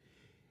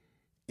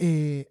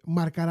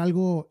marcar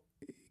algo,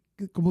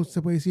 ¿cómo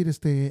se puede decir?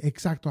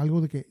 Exacto,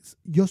 algo de que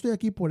yo estoy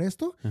aquí por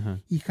esto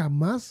ajá. y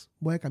jamás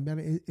voy a cambiar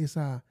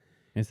esa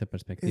Esa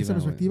perspectiva.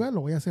 perspectiva,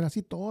 lo voy a hacer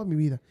así toda mi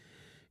vida.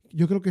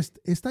 Yo creo que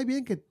está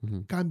bien que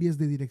Ujú, cambies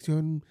de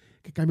dirección,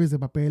 que cambies de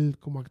papel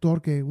como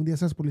actor, que un día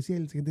seas policía y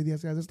el siguiente día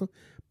seas esto,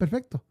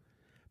 perfecto.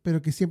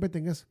 Pero que siempre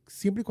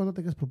y cuando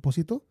tengas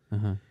propósito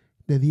ajá.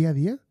 de día a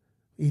día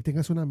y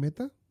tengas una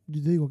meta,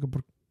 yo te digo que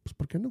pues,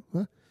 ¿por qué no?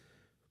 ¿Ah?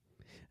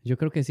 Yo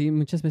creo que sí,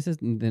 muchas veces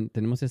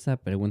tenemos esa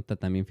pregunta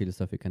también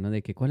filosófica, ¿no?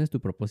 De que ¿cuál es tu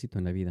propósito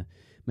en la vida?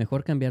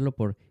 Mejor cambiarlo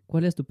por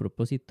 ¿cuál es tu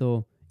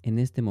propósito en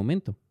este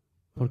momento?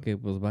 Porque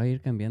pues va a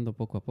ir cambiando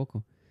poco a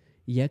poco.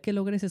 Y ya que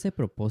logres ese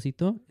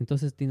propósito,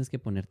 entonces tienes que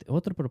ponerte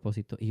otro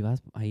propósito y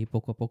vas ahí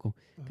poco a poco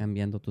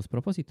cambiando tus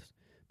propósitos.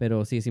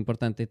 Pero sí es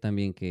importante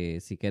también que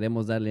si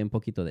queremos darle un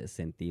poquito de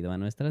sentido a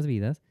nuestras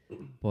vidas,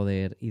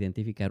 poder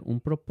identificar un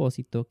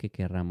propósito que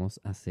querramos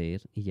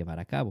hacer y llevar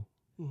a cabo.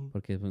 Ujú.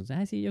 Porque, pues,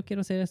 sí, yo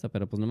quiero hacer esto,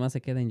 pero pues nomás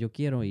se queda en yo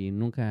quiero y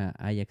nunca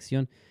hay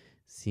acción.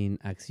 Sin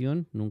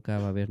acción nunca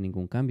va a haber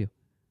ningún cambio.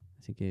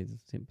 Así que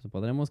sí, pues,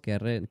 podremos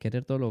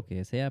querer todo lo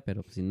que sea,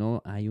 pero pues, si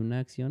no hay una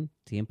acción,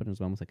 siempre nos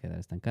vamos a quedar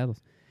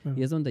estancados. Claro.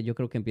 Y es donde yo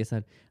creo que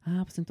empieza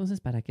pues entonces,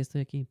 ¿para qué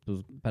estoy aquí?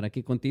 Pues para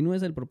que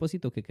continúes el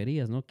propósito que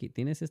querías, ¿no? Que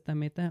tienes esta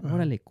meta, Ajá.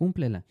 órale,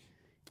 cúmplela.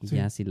 Y Sí.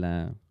 ya si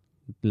la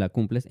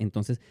cumples,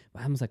 entonces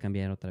vamos a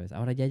cambiar otra vez.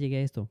 Ahora ya llegué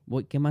a esto,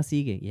 ¿qué más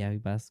sigue? Y ahí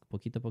vas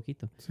poquito a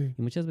poquito. Sí.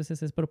 Y muchas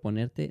veces es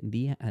proponerte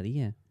día a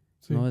día.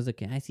 Sí. No es de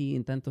que, sí,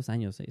 en tantos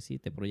años, sí,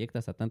 te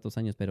proyectas a tantos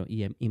años, pero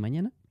 ¿y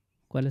mañana?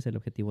 ¿Cuál es el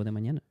objetivo de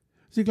mañana?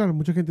 Sí, claro,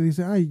 mucha gente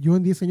dice, yo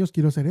en 10 años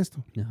quiero hacer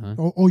esto. Ajá.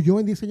 O yo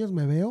en 10 años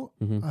me veo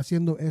Ujú.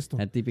 haciendo esto.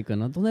 El típico,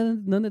 ¿no?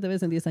 ¿Dónde te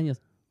ves en 10 años?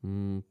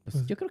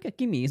 Pues yo creo que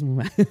aquí mismo.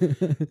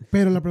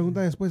 Pero la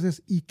pregunta después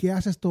es, ¿y qué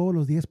haces todos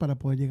los días para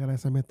poder llegar a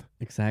esa meta?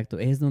 Exacto,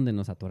 es donde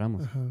nos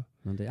atoramos. Ajá.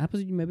 Donde,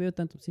 pues me veo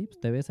tanto. Sí, pues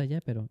te ves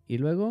allá, pero ¿y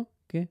luego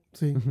qué?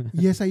 Sí.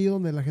 Y es ahí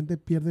donde la gente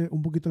pierde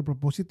un poquito el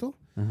propósito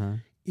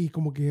Ajá. y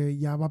como que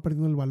ya va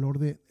perdiendo el valor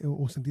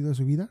o sentido de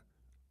su vida.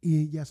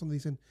 Y ya es donde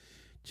dicen,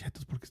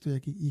 chetos, ¿por qué estoy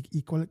aquí?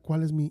 ¿Y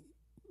cuál es mi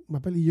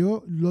papel? Y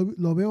yo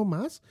lo veo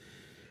más.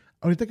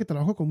 Ahorita que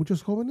trabajo con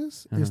muchos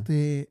jóvenes, Ajá.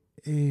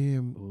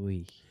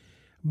 Uy.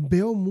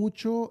 Veo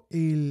mucho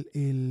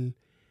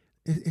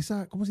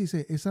esa, ¿cómo se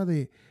dice?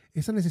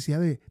 Esa necesidad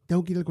de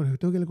tengo que ir al colegio,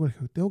 tengo que ir al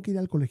colegio, tengo que ir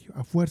al colegio,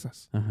 a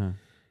fuerzas. Ajá.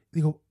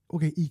 digo,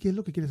 ok, ¿y qué es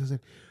lo que quieres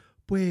hacer?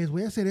 Pues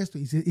voy a hacer esto.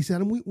 Y se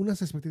dan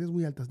unas expectativas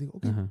muy altas. Digo,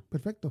 ok,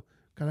 perfecto.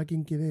 Cada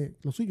quien quiere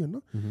lo suyo,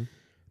 ¿no? Ujú.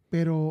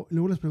 Pero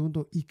luego les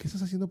pregunto, ¿y qué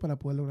estás haciendo para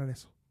poder lograr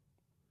eso?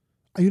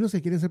 Hay unos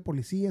que quieren ser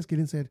policías,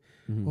 quieren ser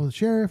o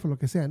sheriff o lo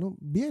que sea, ¿no?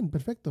 Bien,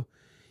 perfecto.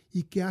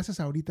 ¿Y qué haces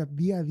ahorita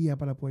día a día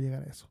para poder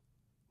llegar a eso?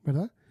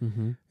 ¿Verdad?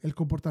 Ujú. El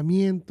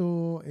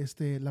comportamiento,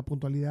 la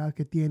puntualidad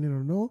que tienen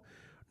o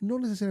no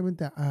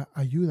necesariamente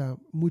ayuda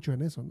mucho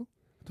en eso, ¿no?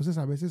 Entonces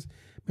a veces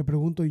me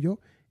pregunto yo,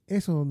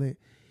 eso donde,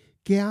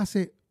 ¿qué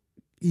hace,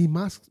 y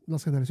más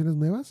las generaciones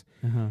nuevas,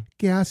 Ajá.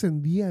 qué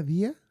hacen día a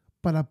día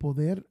para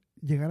poder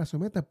llegar a su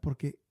meta?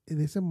 Porque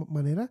de esa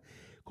manera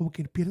como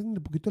que pierden un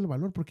poquito el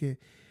valor, porque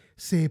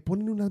se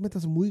ponen unas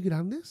metas muy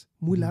grandes,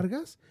 muy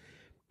largas,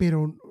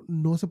 pero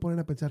no se ponen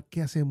a pensar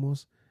qué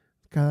hacemos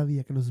cada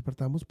día que nos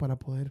despertamos para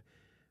poder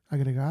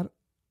agregar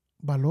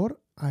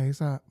valor a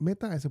esa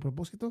meta, a ese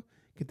propósito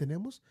que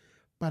tenemos,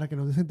 para que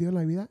nos dé sentido en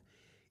la vida,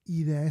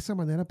 y de esa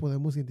manera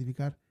podemos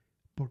identificar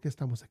por qué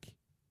estamos aquí.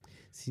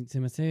 Sí, se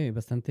me hace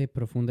bastante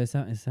profunda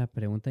esa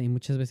pregunta y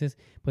muchas veces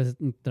pues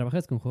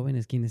trabajas con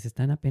jóvenes quienes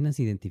están apenas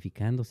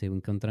identificándose o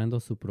encontrando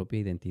su propia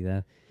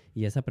identidad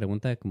y esa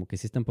pregunta como que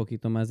sí está un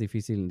poquito más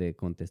difícil de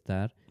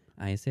contestar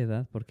a esa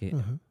edad porque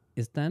Ajá.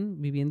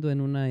 están viviendo en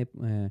una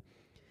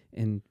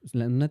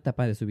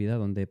etapa de su vida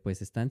donde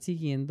pues están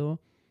siguiendo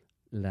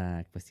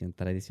la cuestión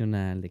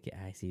tradicional de que,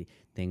 ay, sí,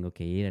 tengo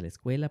que ir a la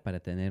escuela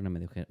para tener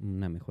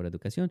una mejor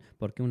educación,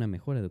 porque una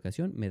mejor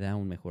educación me da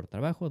un mejor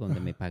trabajo, donde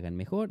me pagan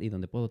mejor y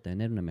donde puedo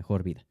tener una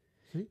mejor vida.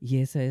 ¿Sí? Y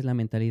esa es la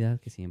mentalidad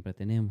que siempre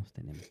tenemos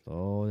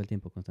todo el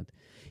tiempo constante.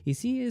 Y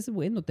sí es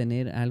bueno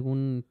tener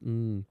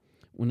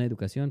una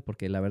educación,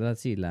 porque la verdad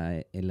sí,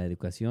 la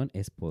educación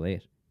es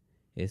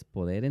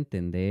poder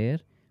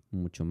entender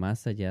mucho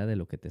más allá de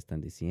lo que te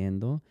están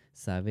diciendo,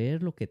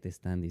 saber lo que te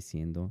están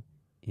diciendo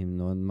y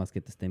no más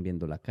que te estén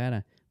viendo la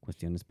cara.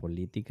 Cuestiones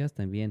políticas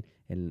también.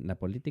 La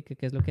política,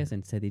 ¿qué es lo que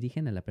hacen? Se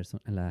dirigen a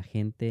la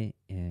gente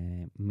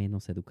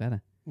menos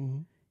educada.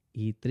 Uh-huh.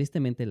 Y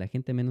tristemente la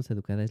gente menos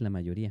educada es la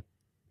mayoría.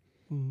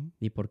 Uh-huh.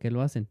 ¿Y por qué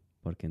lo hacen?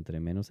 Porque entre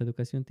menos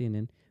educación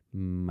tienen,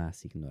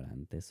 más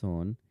ignorantes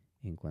son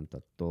en cuanto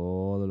a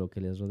todo lo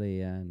que les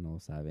rodea. No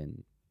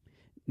saben,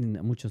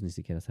 muchos ni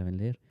siquiera saben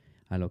leer.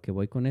 A lo que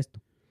voy con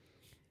esto.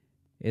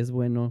 Es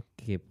bueno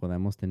que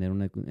podamos tener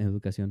una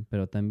educación,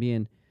 pero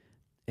también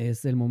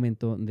es el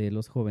momento de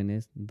los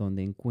jóvenes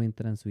donde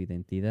encuentran su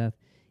identidad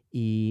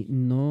y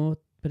no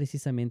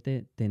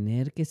precisamente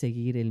tener que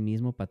seguir el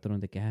mismo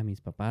patrón de que,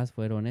 mis papás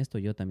fueron esto,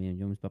 yo también,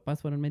 mis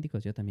papás fueron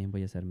médicos, yo también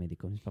voy a ser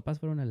médico, mis papás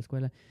fueron a la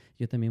escuela,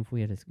 yo también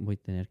voy a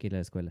tener que ir a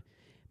la escuela.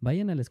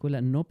 Vayan a la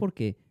escuela no por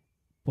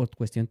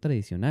cuestión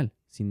tradicional,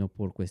 sino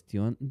por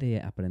cuestión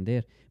de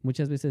aprender.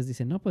 Muchas veces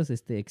dicen, no, pues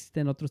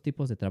existen otros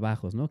tipos de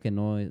trabajos, ¿no? Que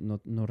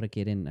no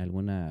requieren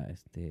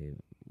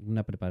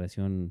una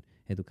preparación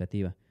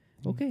educativa.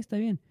 Ok, está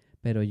bien,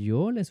 pero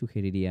yo le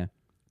sugeriría,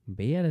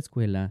 ve a la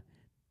escuela,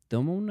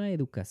 toma una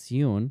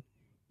educación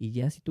y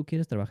ya si tú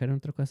quieres trabajar en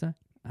otra cosa,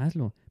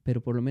 hazlo,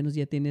 pero por lo menos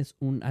ya tienes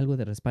algo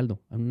de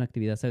respaldo, una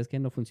actividad. ¿Sabes qué?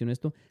 No funciona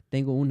esto,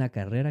 tengo una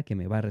carrera que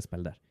me va a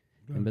respaldar.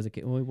 Claro. En vez de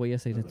que hoy voy a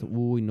hacer esto,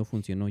 uy, no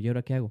funcionó, ¿y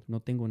ahora qué hago? No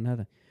tengo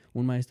nada.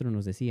 Un maestro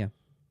nos decía,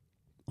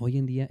 hoy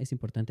en día es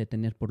importante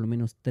tener por lo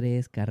menos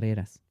 3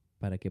 carreras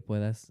para que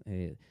puedas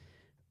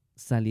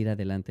salir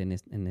adelante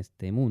en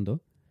este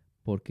mundo,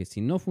 porque si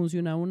no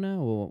funciona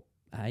una o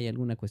hay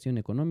alguna cuestión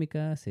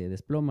económica, se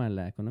desploma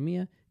la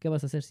economía, ¿qué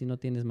vas a hacer si no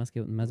tienes más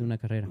de una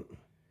carrera?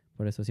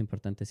 Por eso es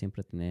importante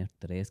siempre tener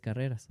 3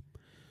 carreras.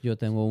 Yo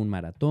tengo un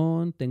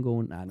maratón,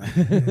 tengo no.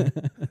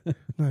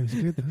 Una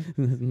bicicleta.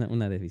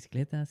 una de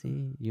bicicleta,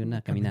 sí, y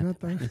una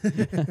caminata.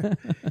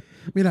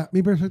 Mira,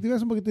 mi perspectiva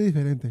es un poquito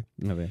diferente.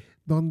 A ver.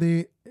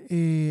 Donde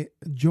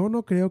yo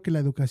no creo que la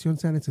educación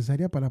sea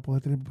necesaria para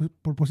poder tener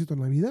propósito en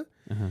la vida.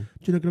 Ajá.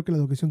 Yo no creo que la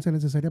educación sea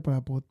necesaria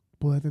para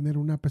poder tener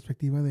una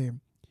perspectiva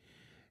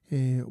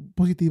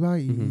positiva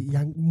y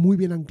muy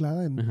bien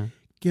anclada en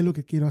qué es lo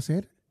que quiero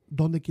hacer,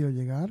 dónde quiero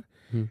llegar,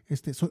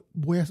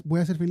 voy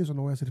a ser feliz o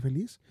no voy a ser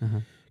feliz.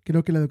 Ajá.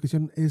 Creo que la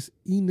educación es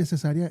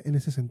innecesaria en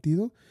ese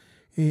sentido,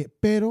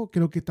 pero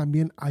creo que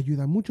también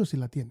ayuda mucho si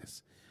la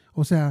tienes.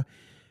 O sea,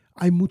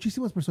 hay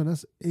muchísimas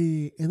personas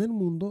en el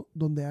mundo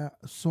donde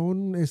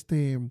son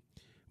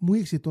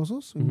muy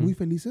exitosos, muy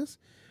felices,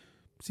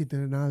 sin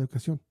tener nada de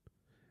educación.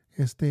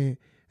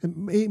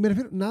 Me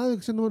refiero, nada de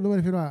educación no me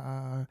refiero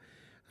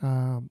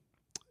a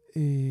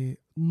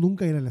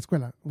nunca ir a la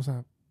escuela. O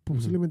sea,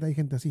 posiblemente hay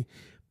gente así.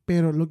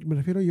 Pero lo que me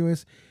refiero yo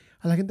es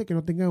a la gente que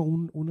no tenga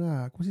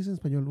 ¿cómo se dice en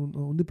español?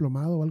 Un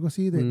diplomado o algo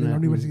así de la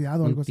universidad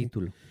o algo así.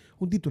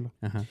 Un título.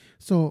 Ajá.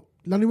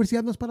 La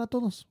universidad no es para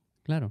todos.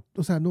 Claro.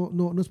 O sea,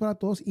 no es para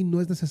todos y no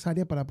es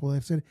necesaria para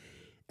poder ser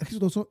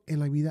exitoso en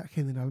la vida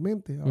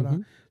generalmente. Ahora,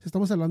 si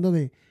estamos hablando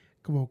de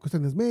como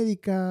cuestiones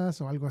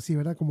médicas o algo así,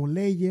 ¿verdad? Como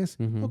leyes.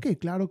 Ok,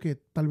 claro que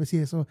tal vez sí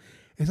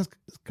esas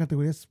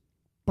categorías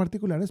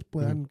particulares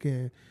puedan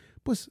que,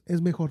 pues, es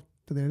mejor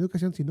tener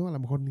educación, si no, a lo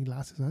mejor ni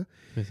la haces, ¿eh?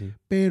 Pues sí.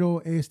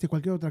 Pero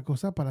cualquier otra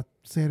cosa para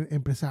ser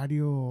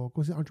empresario,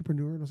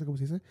 entrepreneur, no sé cómo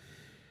se dice,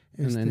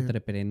 Un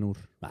entrepreneur.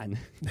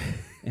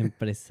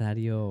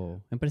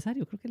 Empresario,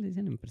 creo que le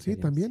dicen empresario. Sí,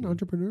 también,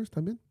 entrepreneurs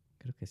también.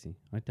 Creo que sí.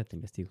 Ahorita te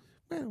investigo.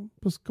 Bueno,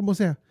 pues como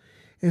sea.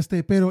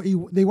 Pero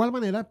de igual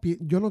manera,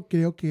 yo no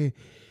creo que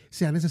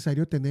sea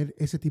necesario tener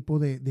ese tipo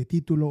de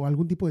título o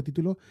algún tipo de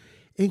título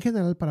en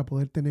general para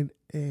poder tener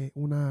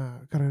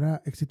una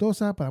carrera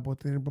exitosa, para poder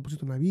tener un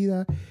propósito en la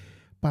vida,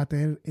 para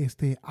tener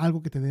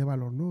algo que te dé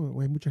valor, ¿no?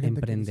 Hay mucha gente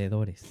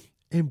Emprendedores.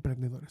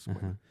 Emprendedores. Ajá.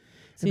 Bueno.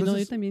 Sí,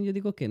 Entonces, yo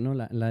digo que no,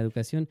 la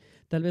educación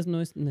tal vez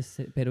no es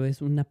necesaria, pero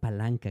es una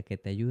palanca que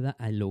te ayuda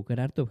a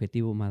lograr tu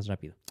objetivo más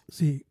rápido.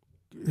 Sí,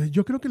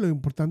 yo creo que lo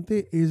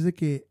importante es de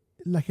que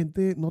la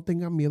gente no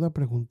tenga miedo a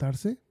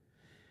preguntarse.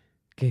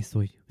 ¿Qué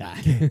soy?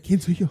 ¿Quién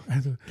soy yo?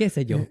 ¿Qué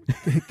sé yo?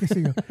 ¿Qué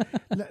sé yo?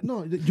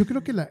 No, yo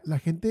creo que la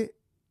gente,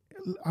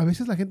 a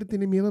veces la gente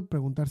tiene miedo a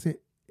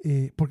preguntarse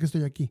 ¿por qué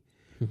estoy aquí?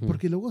 Uh-huh.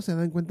 Porque luego se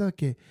dan cuenta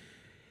que,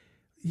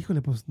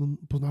 híjole, pues no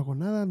hago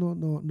nada,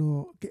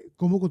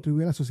 ¿cómo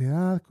contribuir a la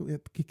sociedad?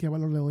 ¿Qué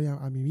valor le doy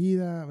a mi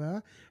vida?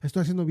 ¿Verdad?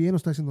 ¿Estoy haciendo bien o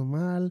estoy haciendo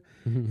mal?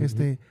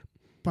 Uh-huh.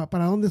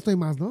 ¿Para dónde estoy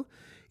más, no?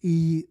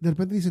 Y de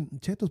repente dicen,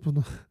 chetos, pues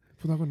no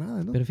hago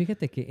nada, ¿no? Pero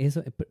fíjate que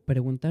eso,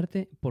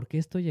 preguntarte por qué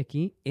estoy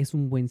aquí es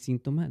un buen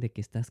síntoma de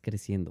que estás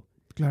creciendo.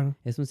 Claro.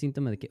 Es un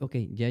síntoma de que, ok,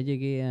 ya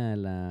llegué a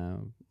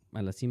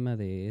la cima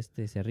de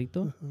este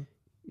cerrito. Uh-huh.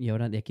 ¿Y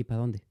ahora de aquí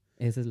para dónde?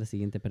 Esa es la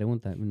siguiente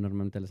pregunta.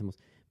 Normalmente le hacemos,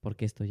 ¿por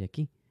qué estoy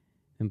aquí?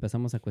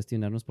 Empezamos a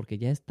cuestionarnos porque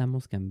ya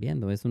estamos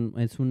cambiando. Es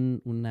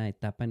una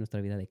etapa en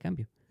nuestra vida de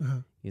cambio.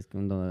 Uh-huh. Y es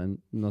cuando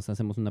nos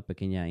hacemos una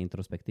pequeña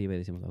introspectiva y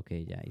decimos, ok,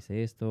 ya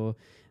hice esto,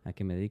 ¿a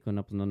qué me dedico?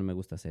 No, pues no me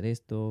gusta hacer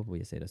esto, voy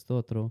a hacer esto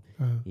otro.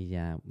 Uh-huh. Y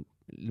ya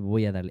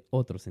voy a darle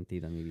otro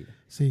sentido a mi vida.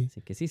 Sí.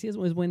 Así que sí, es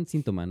buen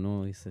síntoma,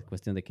 ¿no? Es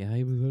cuestión de que,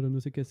 ay, pues ahora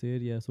no sé qué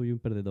hacer, ya soy un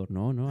perdedor.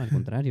 No, al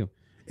contrario.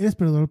 Eres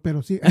perdedor,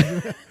 pero sí.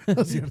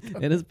 No es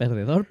cierto. Eres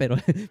perdedor,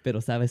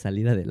 pero sabes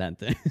salir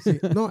adelante. Sí,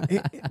 no,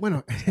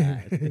 bueno,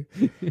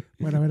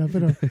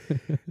 pero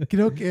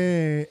creo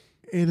que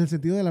en el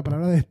sentido de la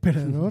palabra de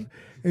perdedor,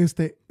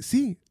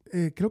 sí,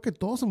 creo que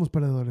todos somos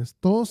perdedores.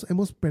 Todos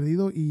hemos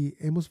perdido y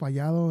hemos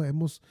fallado,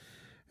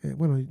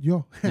 bueno,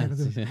 yo.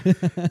 Sí.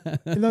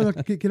 No,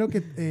 creo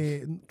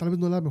que tal vez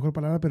no es la mejor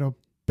palabra, pero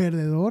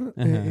perdedor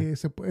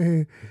se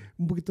puede,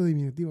 un poquito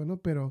diminutivo, ¿no?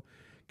 Pero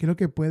creo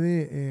que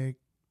puede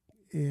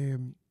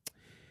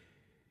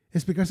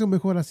explicarse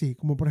mejor así,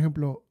 como por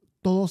ejemplo,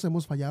 todos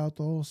hemos fallado,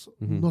 todos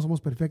uh-huh. no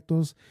somos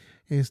perfectos,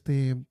 a veces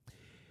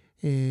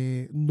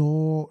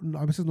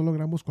no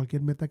logramos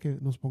cualquier meta que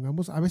nos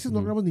pongamos, a veces uh-huh. no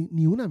logramos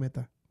ni una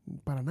meta,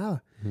 para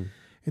nada. Uh-huh.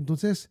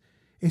 Entonces,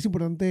 es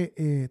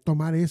importante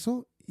tomar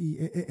eso y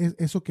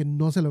eso que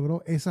no se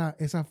logró,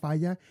 esa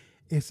falla,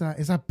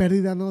 esa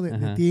pérdida, ¿no?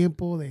 de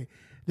tiempo, de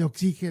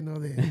oxígeno,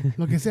 de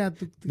lo que sea.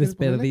 ¿Tú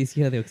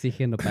desperdicio de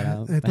oxígeno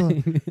para...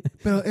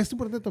 Pero es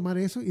importante tomar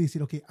eso y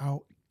decir, ok,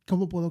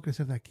 ¿cómo puedo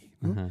crecer de aquí?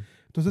 ¿No? Uh-huh.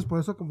 Entonces, por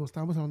eso, como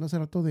estábamos hablando hace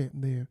rato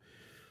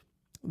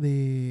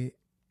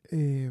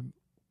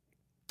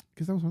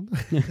 ¿qué estamos hablando?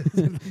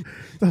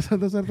 Estamos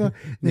hablando hace rato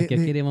de que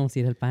queríamos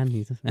ir al pan.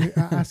 Sí,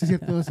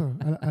 cierto, eso,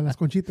 a las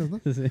conchitas, ¿no?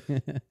 Sí.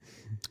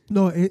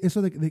 No,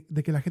 eso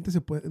de que la gente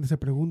se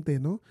pregunte,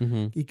 ¿no?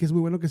 Uh-huh. Y que es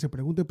muy bueno que se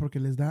pregunte porque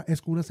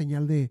es como una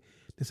señal de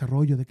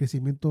desarrollo, de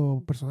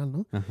crecimiento personal,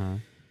 ¿no? Uh-huh.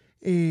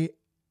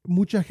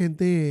 Mucha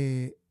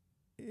gente,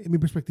 en mi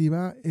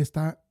perspectiva,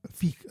 está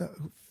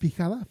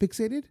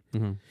fixated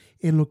uh-huh.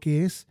 en lo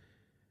que es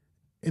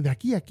de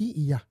aquí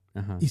y ya.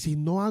 Uh-huh. Y si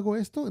no hago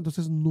esto,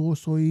 entonces no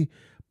soy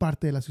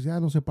parte de la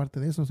sociedad, no soy parte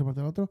de eso, no soy parte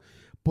del otro,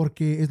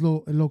 porque es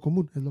lo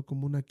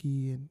común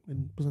aquí en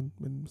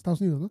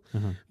Estados Unidos, ¿no?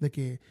 Uh-huh. De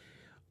que,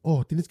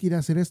 tienes que ir a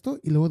hacer esto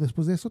y luego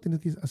después de eso tienes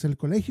que hacer el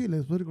colegio y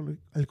después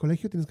del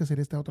colegio tienes que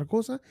hacer esta otra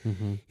cosa.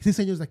 Uh-huh. 6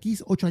 años de aquí,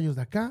 8 años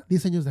de acá,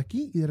 10 años de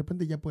aquí y de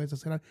repente ya puedes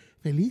hacer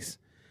feliz.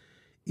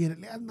 Y en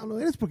realidad no lo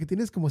eres porque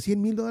tienes como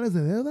 $100,000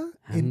 de deuda.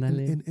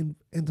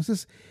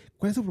 Entonces,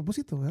 ¿cuál es tu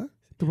propósito, verdad?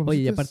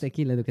 Oye, y aparte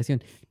aquí la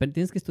educación, pero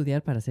tienes que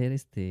estudiar para ser,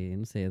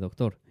 no sé,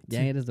 doctor.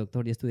 Ya eres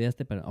doctor, ya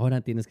estudiaste, pero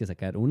ahora tienes que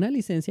sacar una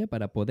licencia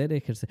para poder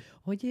ejercer.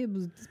 Oye,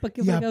 pues, ¿para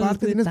qué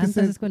aparte tienes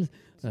tantas escuelas?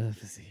 Pues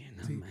sí,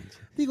 no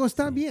manches. Digo,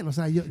 está bien, o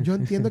sea, yo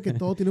entiendo que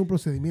todo tiene un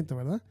procedimiento,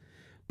 ¿verdad?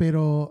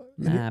 Pero...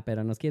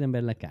 pero nos quieren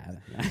ver la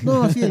cara.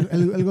 No, sí,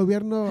 el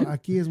gobierno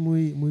aquí es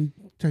muy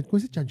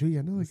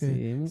chanchulla, ¿no?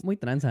 Sí, muy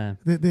tranza.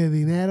 De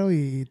dinero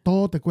y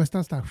todo te cuesta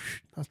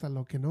hasta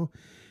lo que no.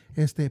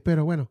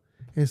 Pero bueno,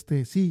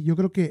 sí, yo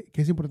creo que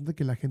es importante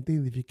que la gente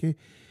identifique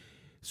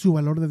su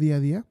valor de día a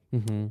día,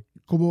 uh-huh.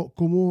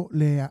 cómo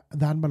le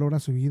dan valor a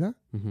su vida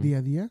uh-huh. día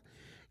a día,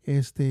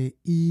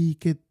 y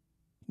que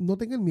no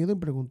tengan miedo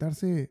en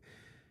preguntarse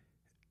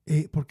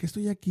 ¿por qué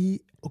estoy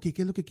aquí? ¿Qué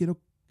es lo que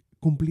quiero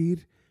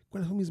cumplir?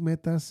 ¿Cuáles son mis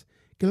metas?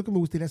 ¿Qué es lo que me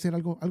gustaría hacer?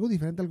 Algo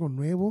diferente, algo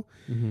nuevo,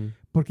 uh-huh.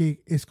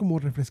 porque es como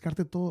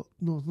refrescarte todo,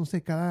 no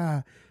sé,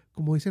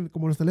 como dicen,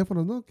 como los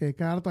teléfonos, ¿no? Que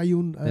cada rato hay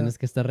tienes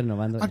que estar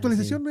renovando.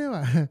 Actualización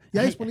nueva,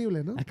 ya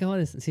disponible, ¿no?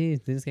 Sí,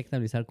 tienes que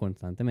actualizar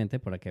constantemente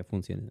para que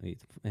funcione y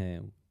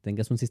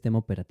tengas un sistema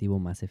operativo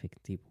más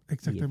efectivo.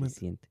 Exactamente. Y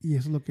eficiente. Y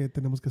eso es lo que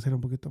tenemos que hacer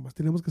un poquito más.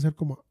 Tenemos que ser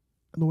como,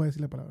 no voy a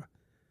decir la palabra,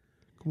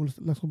 como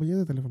las compañías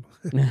de teléfono.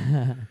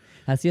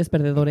 Así es,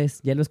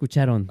 perdedores. Ya lo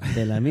escucharon.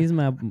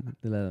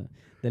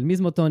 Del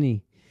mismo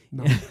Tony.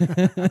 No.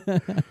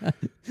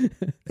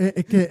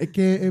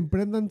 Que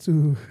emprendan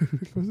su...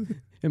 ¿cómo se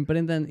dice?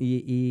 Emprendan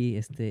y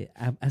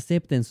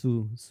acepten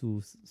su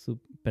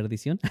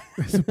perdición.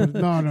 No,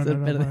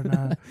 para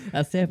nada.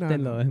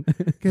 Acéptenlo. No.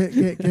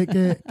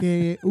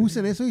 Que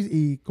usen eso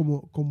y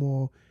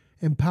como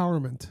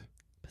empowerment.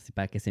 Pues,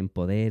 para que se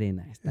empoderen.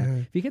 Ahí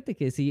está. Fíjate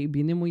que sí,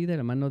 viene muy de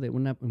la mano de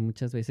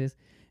muchas veces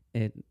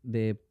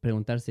de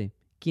preguntarse,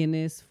 ¿quién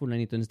es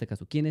fulanito en este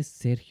caso? ¿Quién es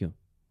Sergio?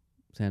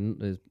 O sea,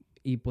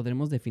 y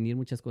podremos definir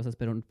muchas cosas,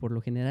 pero por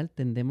lo general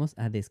tendemos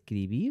a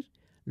describir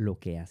lo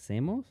que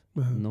hacemos,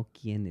 no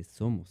quiénes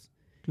somos.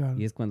 Claro.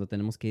 Y es cuando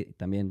tenemos que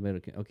también ver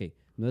que,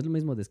 no es lo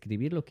mismo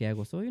describir lo que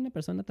hago. Soy una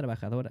persona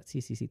trabajadora.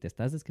 Sí, te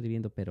estás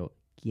describiendo, pero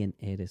 ¿quién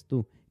eres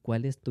tú?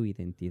 ¿Cuál es tu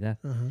identidad?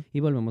 Ajá. Y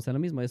volvemos a lo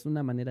mismo. Es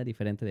una manera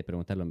diferente de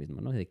preguntar lo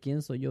mismo, ¿no? De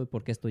quién soy yo y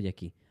por qué estoy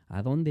aquí.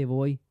 ¿A dónde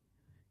voy?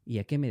 ¿Y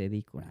a qué me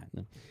dedico?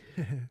 ¿No?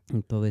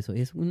 Todo eso.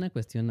 Es una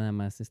cuestión nada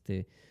más,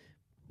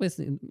 pues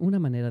una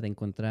manera de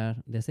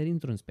encontrar, de hacer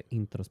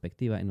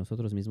introspectiva en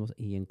nosotros mismos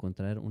y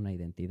encontrar una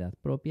identidad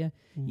propia.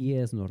 Y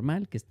es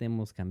normal que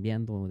estemos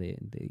cambiando de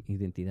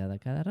identidad a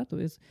cada rato.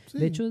 Sí.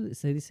 De hecho,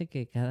 se dice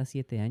que cada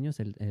 7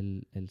 años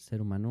el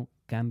ser humano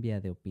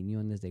cambia de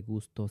opiniones, de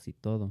gustos y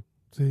todo.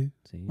 Sí.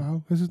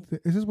 Wow.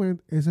 Esa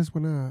es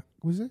buena,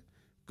 ¿cómo se dice?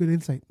 Good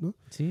insight, ¿no?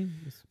 Sí.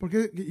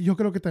 Porque yo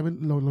creo que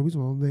también lo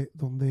mismo,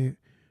 donde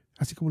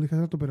así como le dije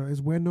hace rato, pero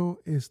es bueno,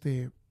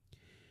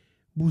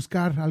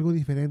 buscar algo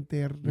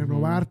diferente,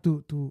 renovar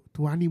tu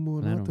ánimo,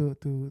 claro. ¿no?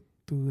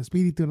 Tu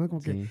espíritu, ¿no?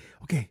 Como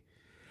que,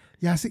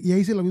 ya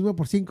hice lo mismo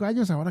por 5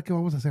 años, ¿ahora qué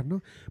vamos a hacer,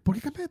 no? ¿Por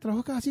qué cambia de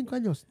trabajo cada 5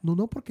 años?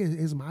 No porque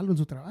es malo en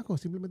su trabajo,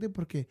 simplemente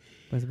porque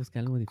puedes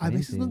buscar algo diferente. A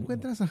veces no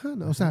encuentras,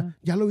 o sea,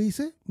 ya lo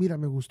hice, mira,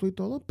 me gustó y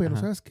todo, pero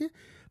 ¿sabes qué?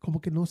 Como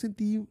que no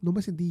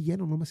me sentí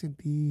lleno,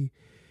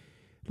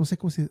 no sé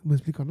cómo me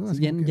explico, ¿no?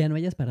 Así ya no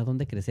hayas para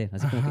dónde crecer,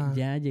 así como que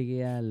ya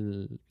llegué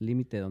al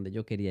límite donde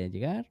yo quería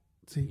llegar.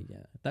 Sí.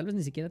 Ya, tal vez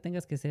ni siquiera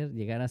tengas que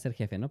llegar a ser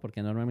jefe, ¿no?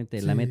 Porque normalmente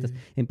la meta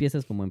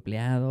empiezas como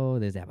empleado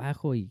desde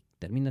abajo y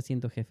terminas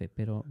siendo jefe,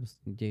 pero pues,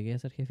 llegué a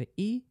ser jefe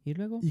y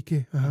luego. ¿Y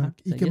qué?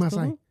 ¿Y qué más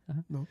hay?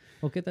 No.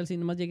 ¿O qué tal si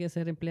nomás llegué a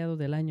ser empleado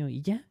del año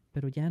y ya,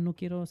 pero ya no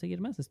quiero seguir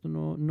más, esto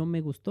no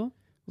me gustó?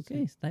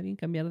 Está bien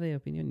cambiar de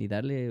opinión y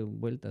darle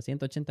vuelta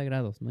 180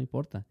 grados, no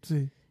importa.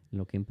 Sí.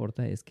 Lo que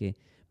importa es que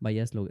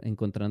vayas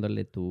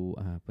encontrándole tu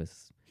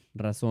pues,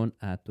 razón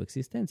a tu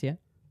existencia.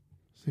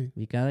 Sí.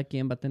 Y cada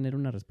quien va a tener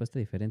una respuesta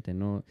diferente.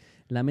 No,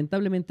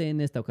 lamentablemente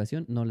en esta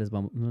ocasión no les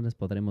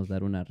podremos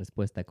dar una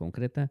respuesta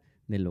concreta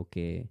de lo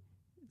que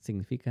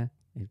significa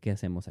el que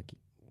hacemos aquí.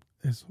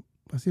 Eso,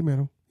 así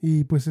mero.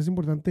 Y pues es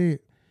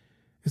importante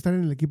estar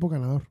en el equipo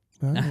ganador,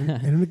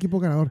 ¿verdad? En un equipo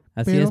ganador.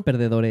 Así es,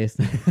 perdedores.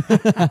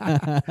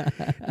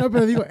 No,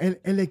 pero digo,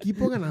 el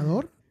equipo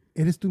ganador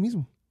eres tú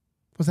mismo.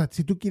 O sea,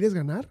 si tú quieres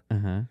ganar,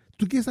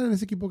 tú quieres estar en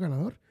ese equipo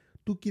ganador,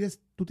 tú tienes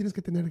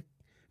que tener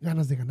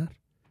ganas de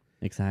ganar.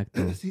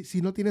 Exacto. Si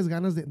no tienes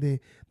ganas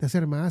de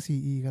hacer más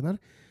y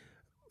ganar,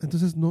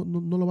 entonces no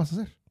lo vas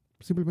a hacer.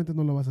 Simplemente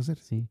no lo vas a hacer.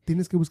 Sí.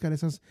 Tienes que buscar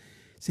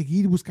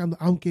seguir buscando,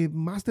 aunque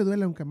más te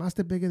duele, aunque más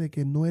te pegue de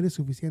que no eres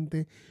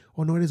suficiente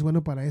o no eres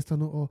bueno para esto,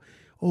 ¿no?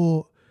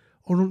 O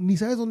ni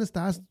sabes dónde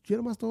estás. Yo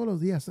nomás todos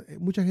los días,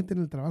 mucha gente en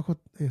el trabajo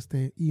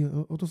y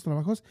otros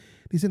trabajos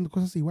dicen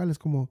cosas iguales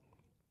como,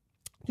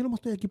 yo nomás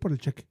estoy aquí por el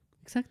cheque.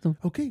 Exacto.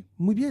 Ok,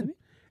 muy bien.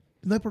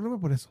 No hay problema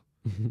por eso.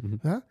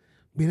 ¿Verdad?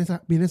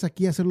 Vienes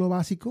aquí a hacer lo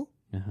básico,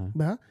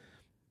 ¿verdad?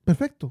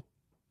 Perfecto.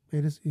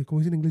 Eres, como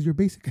dicen en inglés,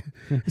 you're basic.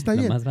 Está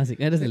bien. Lo más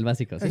básico. Eres el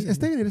básico. Sí.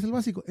 Está bien, eres el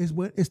básico.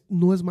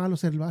 No es malo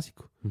ser el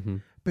básico.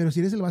 Pero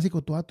si eres el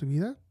básico toda tu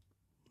vida,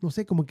 no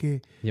sé, como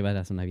que...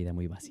 Llevarás una vida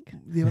muy básica.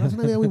 Llevarás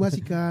una vida muy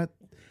básica.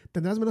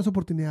 Tendrás menos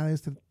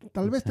oportunidades.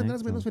 Tal vez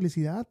tendrás menos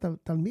felicidad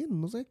también,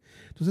 no sé.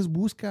 Entonces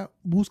busca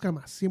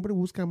más. Siempre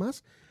busca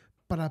más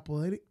para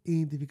poder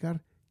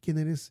identificar quién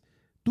eres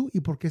tú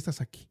y por qué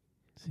estás aquí.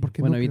 Sí.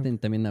 Bueno, eviten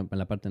también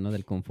la parte, ¿no?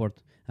 Del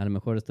confort. A lo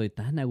mejor estoy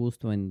tan a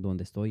gusto en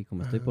donde estoy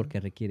como estoy porque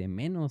requiere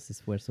menos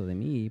esfuerzo de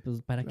mí. Y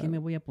pues, ¿para qué me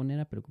voy a poner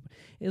a preocupar?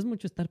 Es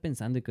mucho estar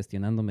pensando y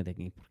cuestionándome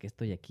de por qué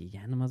estoy aquí.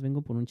 Ya nomás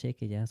vengo por un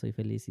cheque, ya soy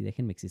feliz y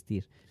déjenme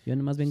existir. Yo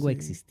nomás vengo a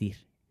existir.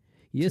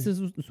 Y esa es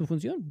su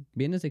función.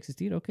 Vienes a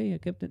existir, ok.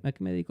 ¿A qué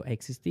me dedico? A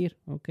existir,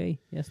 ok.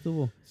 Ya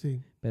estuvo. Sí.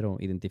 Pero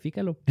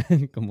identifícalo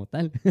como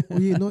tal.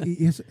 Oye, no,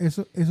 y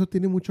eso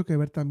tiene mucho que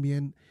ver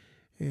también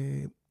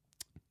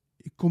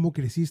cómo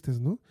creciste,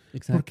 ¿no?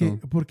 Exacto.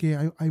 Porque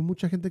hay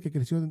mucha gente que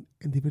creció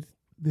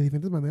de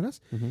diferentes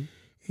maneras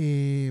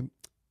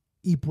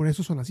y por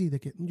eso son así, de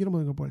que yo no me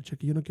vengo por el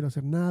cheque, yo no quiero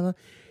hacer nada,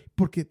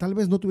 porque tal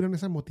vez no tuvieron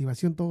esa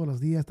motivación todos los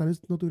días, tal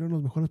vez no tuvieron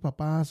los mejores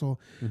papás o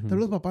tal vez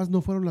los papás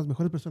no fueron las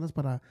mejores personas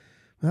para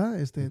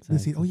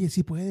decir, oye,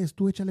 sí puedes,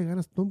 tú échale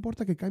ganas, no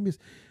importa que cambies.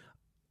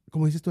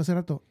 Como dices tú hace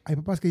rato, hay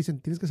papás que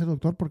dicen, tienes que ser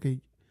doctor porque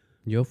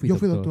yo fui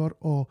doctor,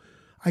 o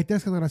hay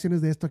 3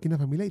 generaciones de esto aquí en la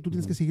familia y tú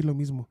tienes que seguir lo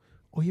mismo.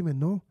 Óyeme,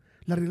 no.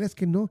 La realidad es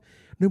que no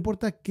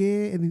importa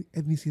qué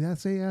etnicidad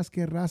seas,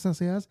 qué raza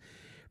seas,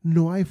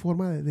 no hay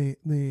forma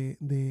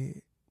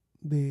de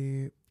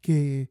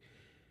que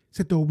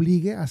se te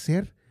obligue a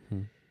hacer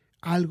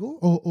algo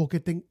o que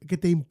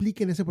te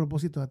impliquen ese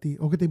propósito a ti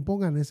o que te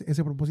impongan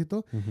ese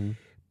propósito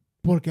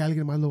porque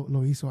alguien más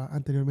lo hizo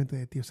anteriormente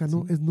de ti. O sea,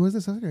 no es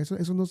necesario,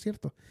 eso no es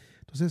cierto.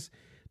 Entonces,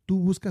 tú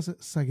buscas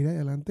seguir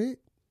adelante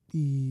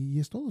y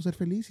es todo, ser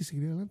feliz y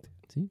seguir adelante.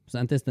 Sí, pues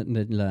antes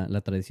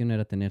la tradición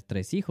era tener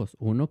 3 hijos,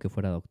 uno que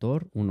fuera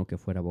doctor, uno que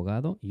fuera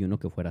abogado y uno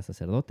que fuera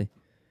sacerdote.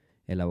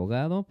 El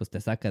abogado, pues te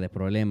saca de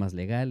problemas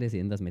legales y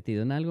andas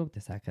metido en algo,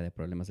 te saca de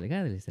problemas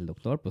legales. El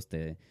doctor, pues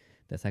te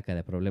saca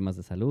de problemas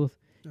de salud.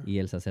 Y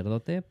el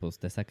sacerdote, pues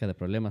te saca de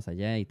problemas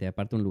allá y te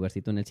aparta un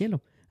lugarcito en el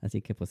cielo.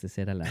 Así que, pues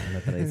esa era la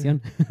tradición.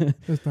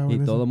 Y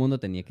todo el mundo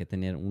tenía que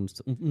tener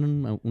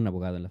un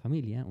abogado en la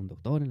familia, un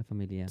doctor en la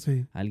familia,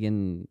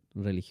 alguien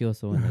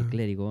religioso en el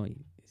clérigo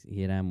y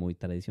era muy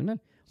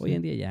tradicional. Hoy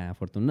en día ya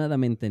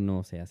afortunadamente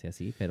no se hace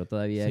así, pero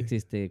todavía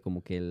existe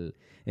como que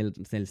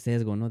el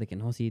sesgo, ¿no? De que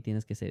no, sí,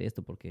 tienes que hacer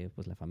esto porque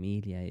pues la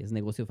familia es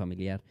negocio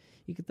familiar.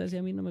 ¿Y qué tal si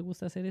a mí no me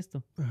gusta hacer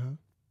esto? Ajá.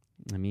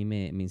 A mí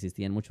me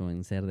insistían mucho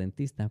en ser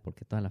dentista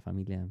porque toda la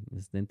familia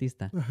es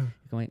dentista. Ajá.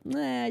 Como,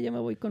 yo me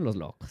voy con los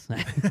locos.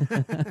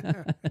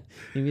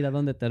 Y mira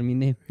dónde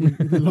terminé.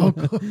 De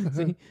loco.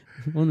 Sí,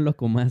 un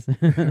loco más.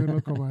 Un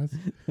loco más.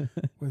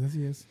 Pues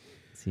así es.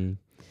 Sí.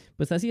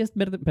 Pues así es,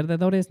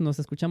 perdedores. Nos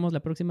escuchamos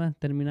la próxima.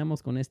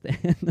 Terminamos con este.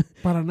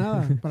 Para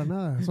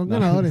nada. Son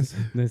ganadores.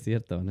 No es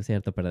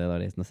cierto,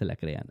 perdedores. No se la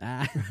crean.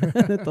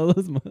 De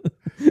todos modos.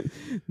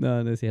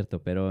 No es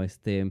cierto. Pero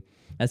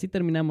así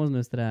terminamos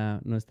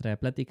nuestra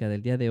plática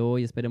del día de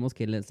hoy. Esperemos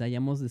que les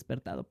hayamos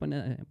despertado por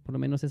lo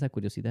menos esa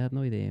curiosidad,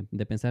 ¿no? Y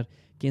de pensar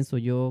quién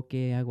soy yo,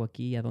 qué hago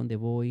aquí, a dónde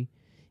voy.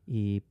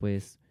 Y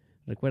pues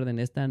recuerden,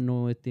 esta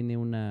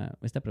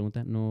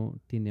pregunta no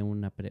tiene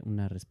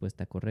una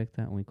respuesta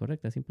correcta o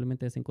incorrecta.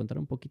 Simplemente es encontrar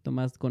un poquito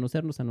más,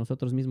 conocernos a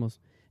nosotros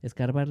mismos,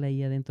 escarbarle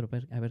ahí adentro,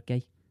 a ver qué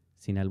hay,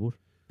 sin albur.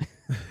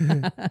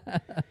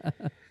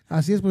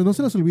 Así es, pues no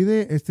se les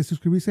olvide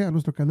suscribirse a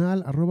nuestro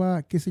canal,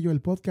 @qué sé yo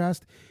el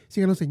podcast.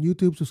 Síganos en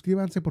YouTube,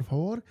 suscríbanse por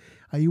favor.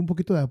 Ahí un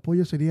poquito de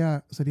apoyo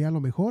sería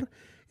lo mejor.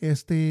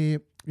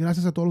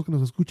 Gracias a todos los que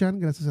nos escuchan,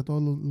 gracias a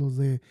todos los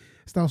de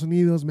Estados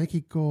Unidos,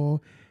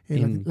 México,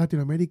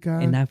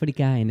 Latinoamérica. En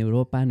África, en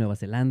Europa, Nueva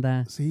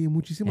Zelanda. Sí,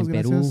 muchísimas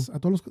gracias a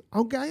todos los.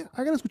 Aunque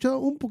hayan escuchado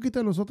un poquito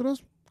de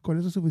nosotros, con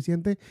eso es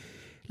suficiente.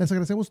 Les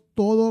agradecemos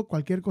todo,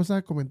 cualquier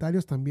cosa,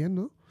 comentarios también,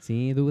 ¿no?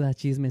 Sí, dudas,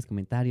 chismes,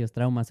 comentarios,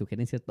 traumas,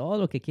 sugerencias, todo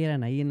lo que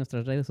quieran ahí en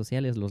nuestras redes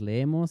sociales los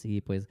leemos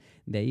y pues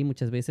de ahí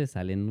muchas veces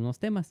salen unos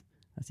temas.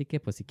 Así que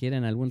pues si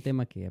quieren algún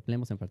tema que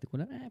hablemos en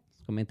particular,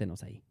 pues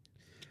coméntenos ahí.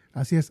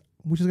 Así es.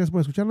 Muchas gracias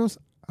por escucharnos.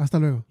 Hasta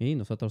luego. Y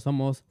nosotros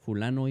somos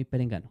Fulano y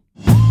Perengano.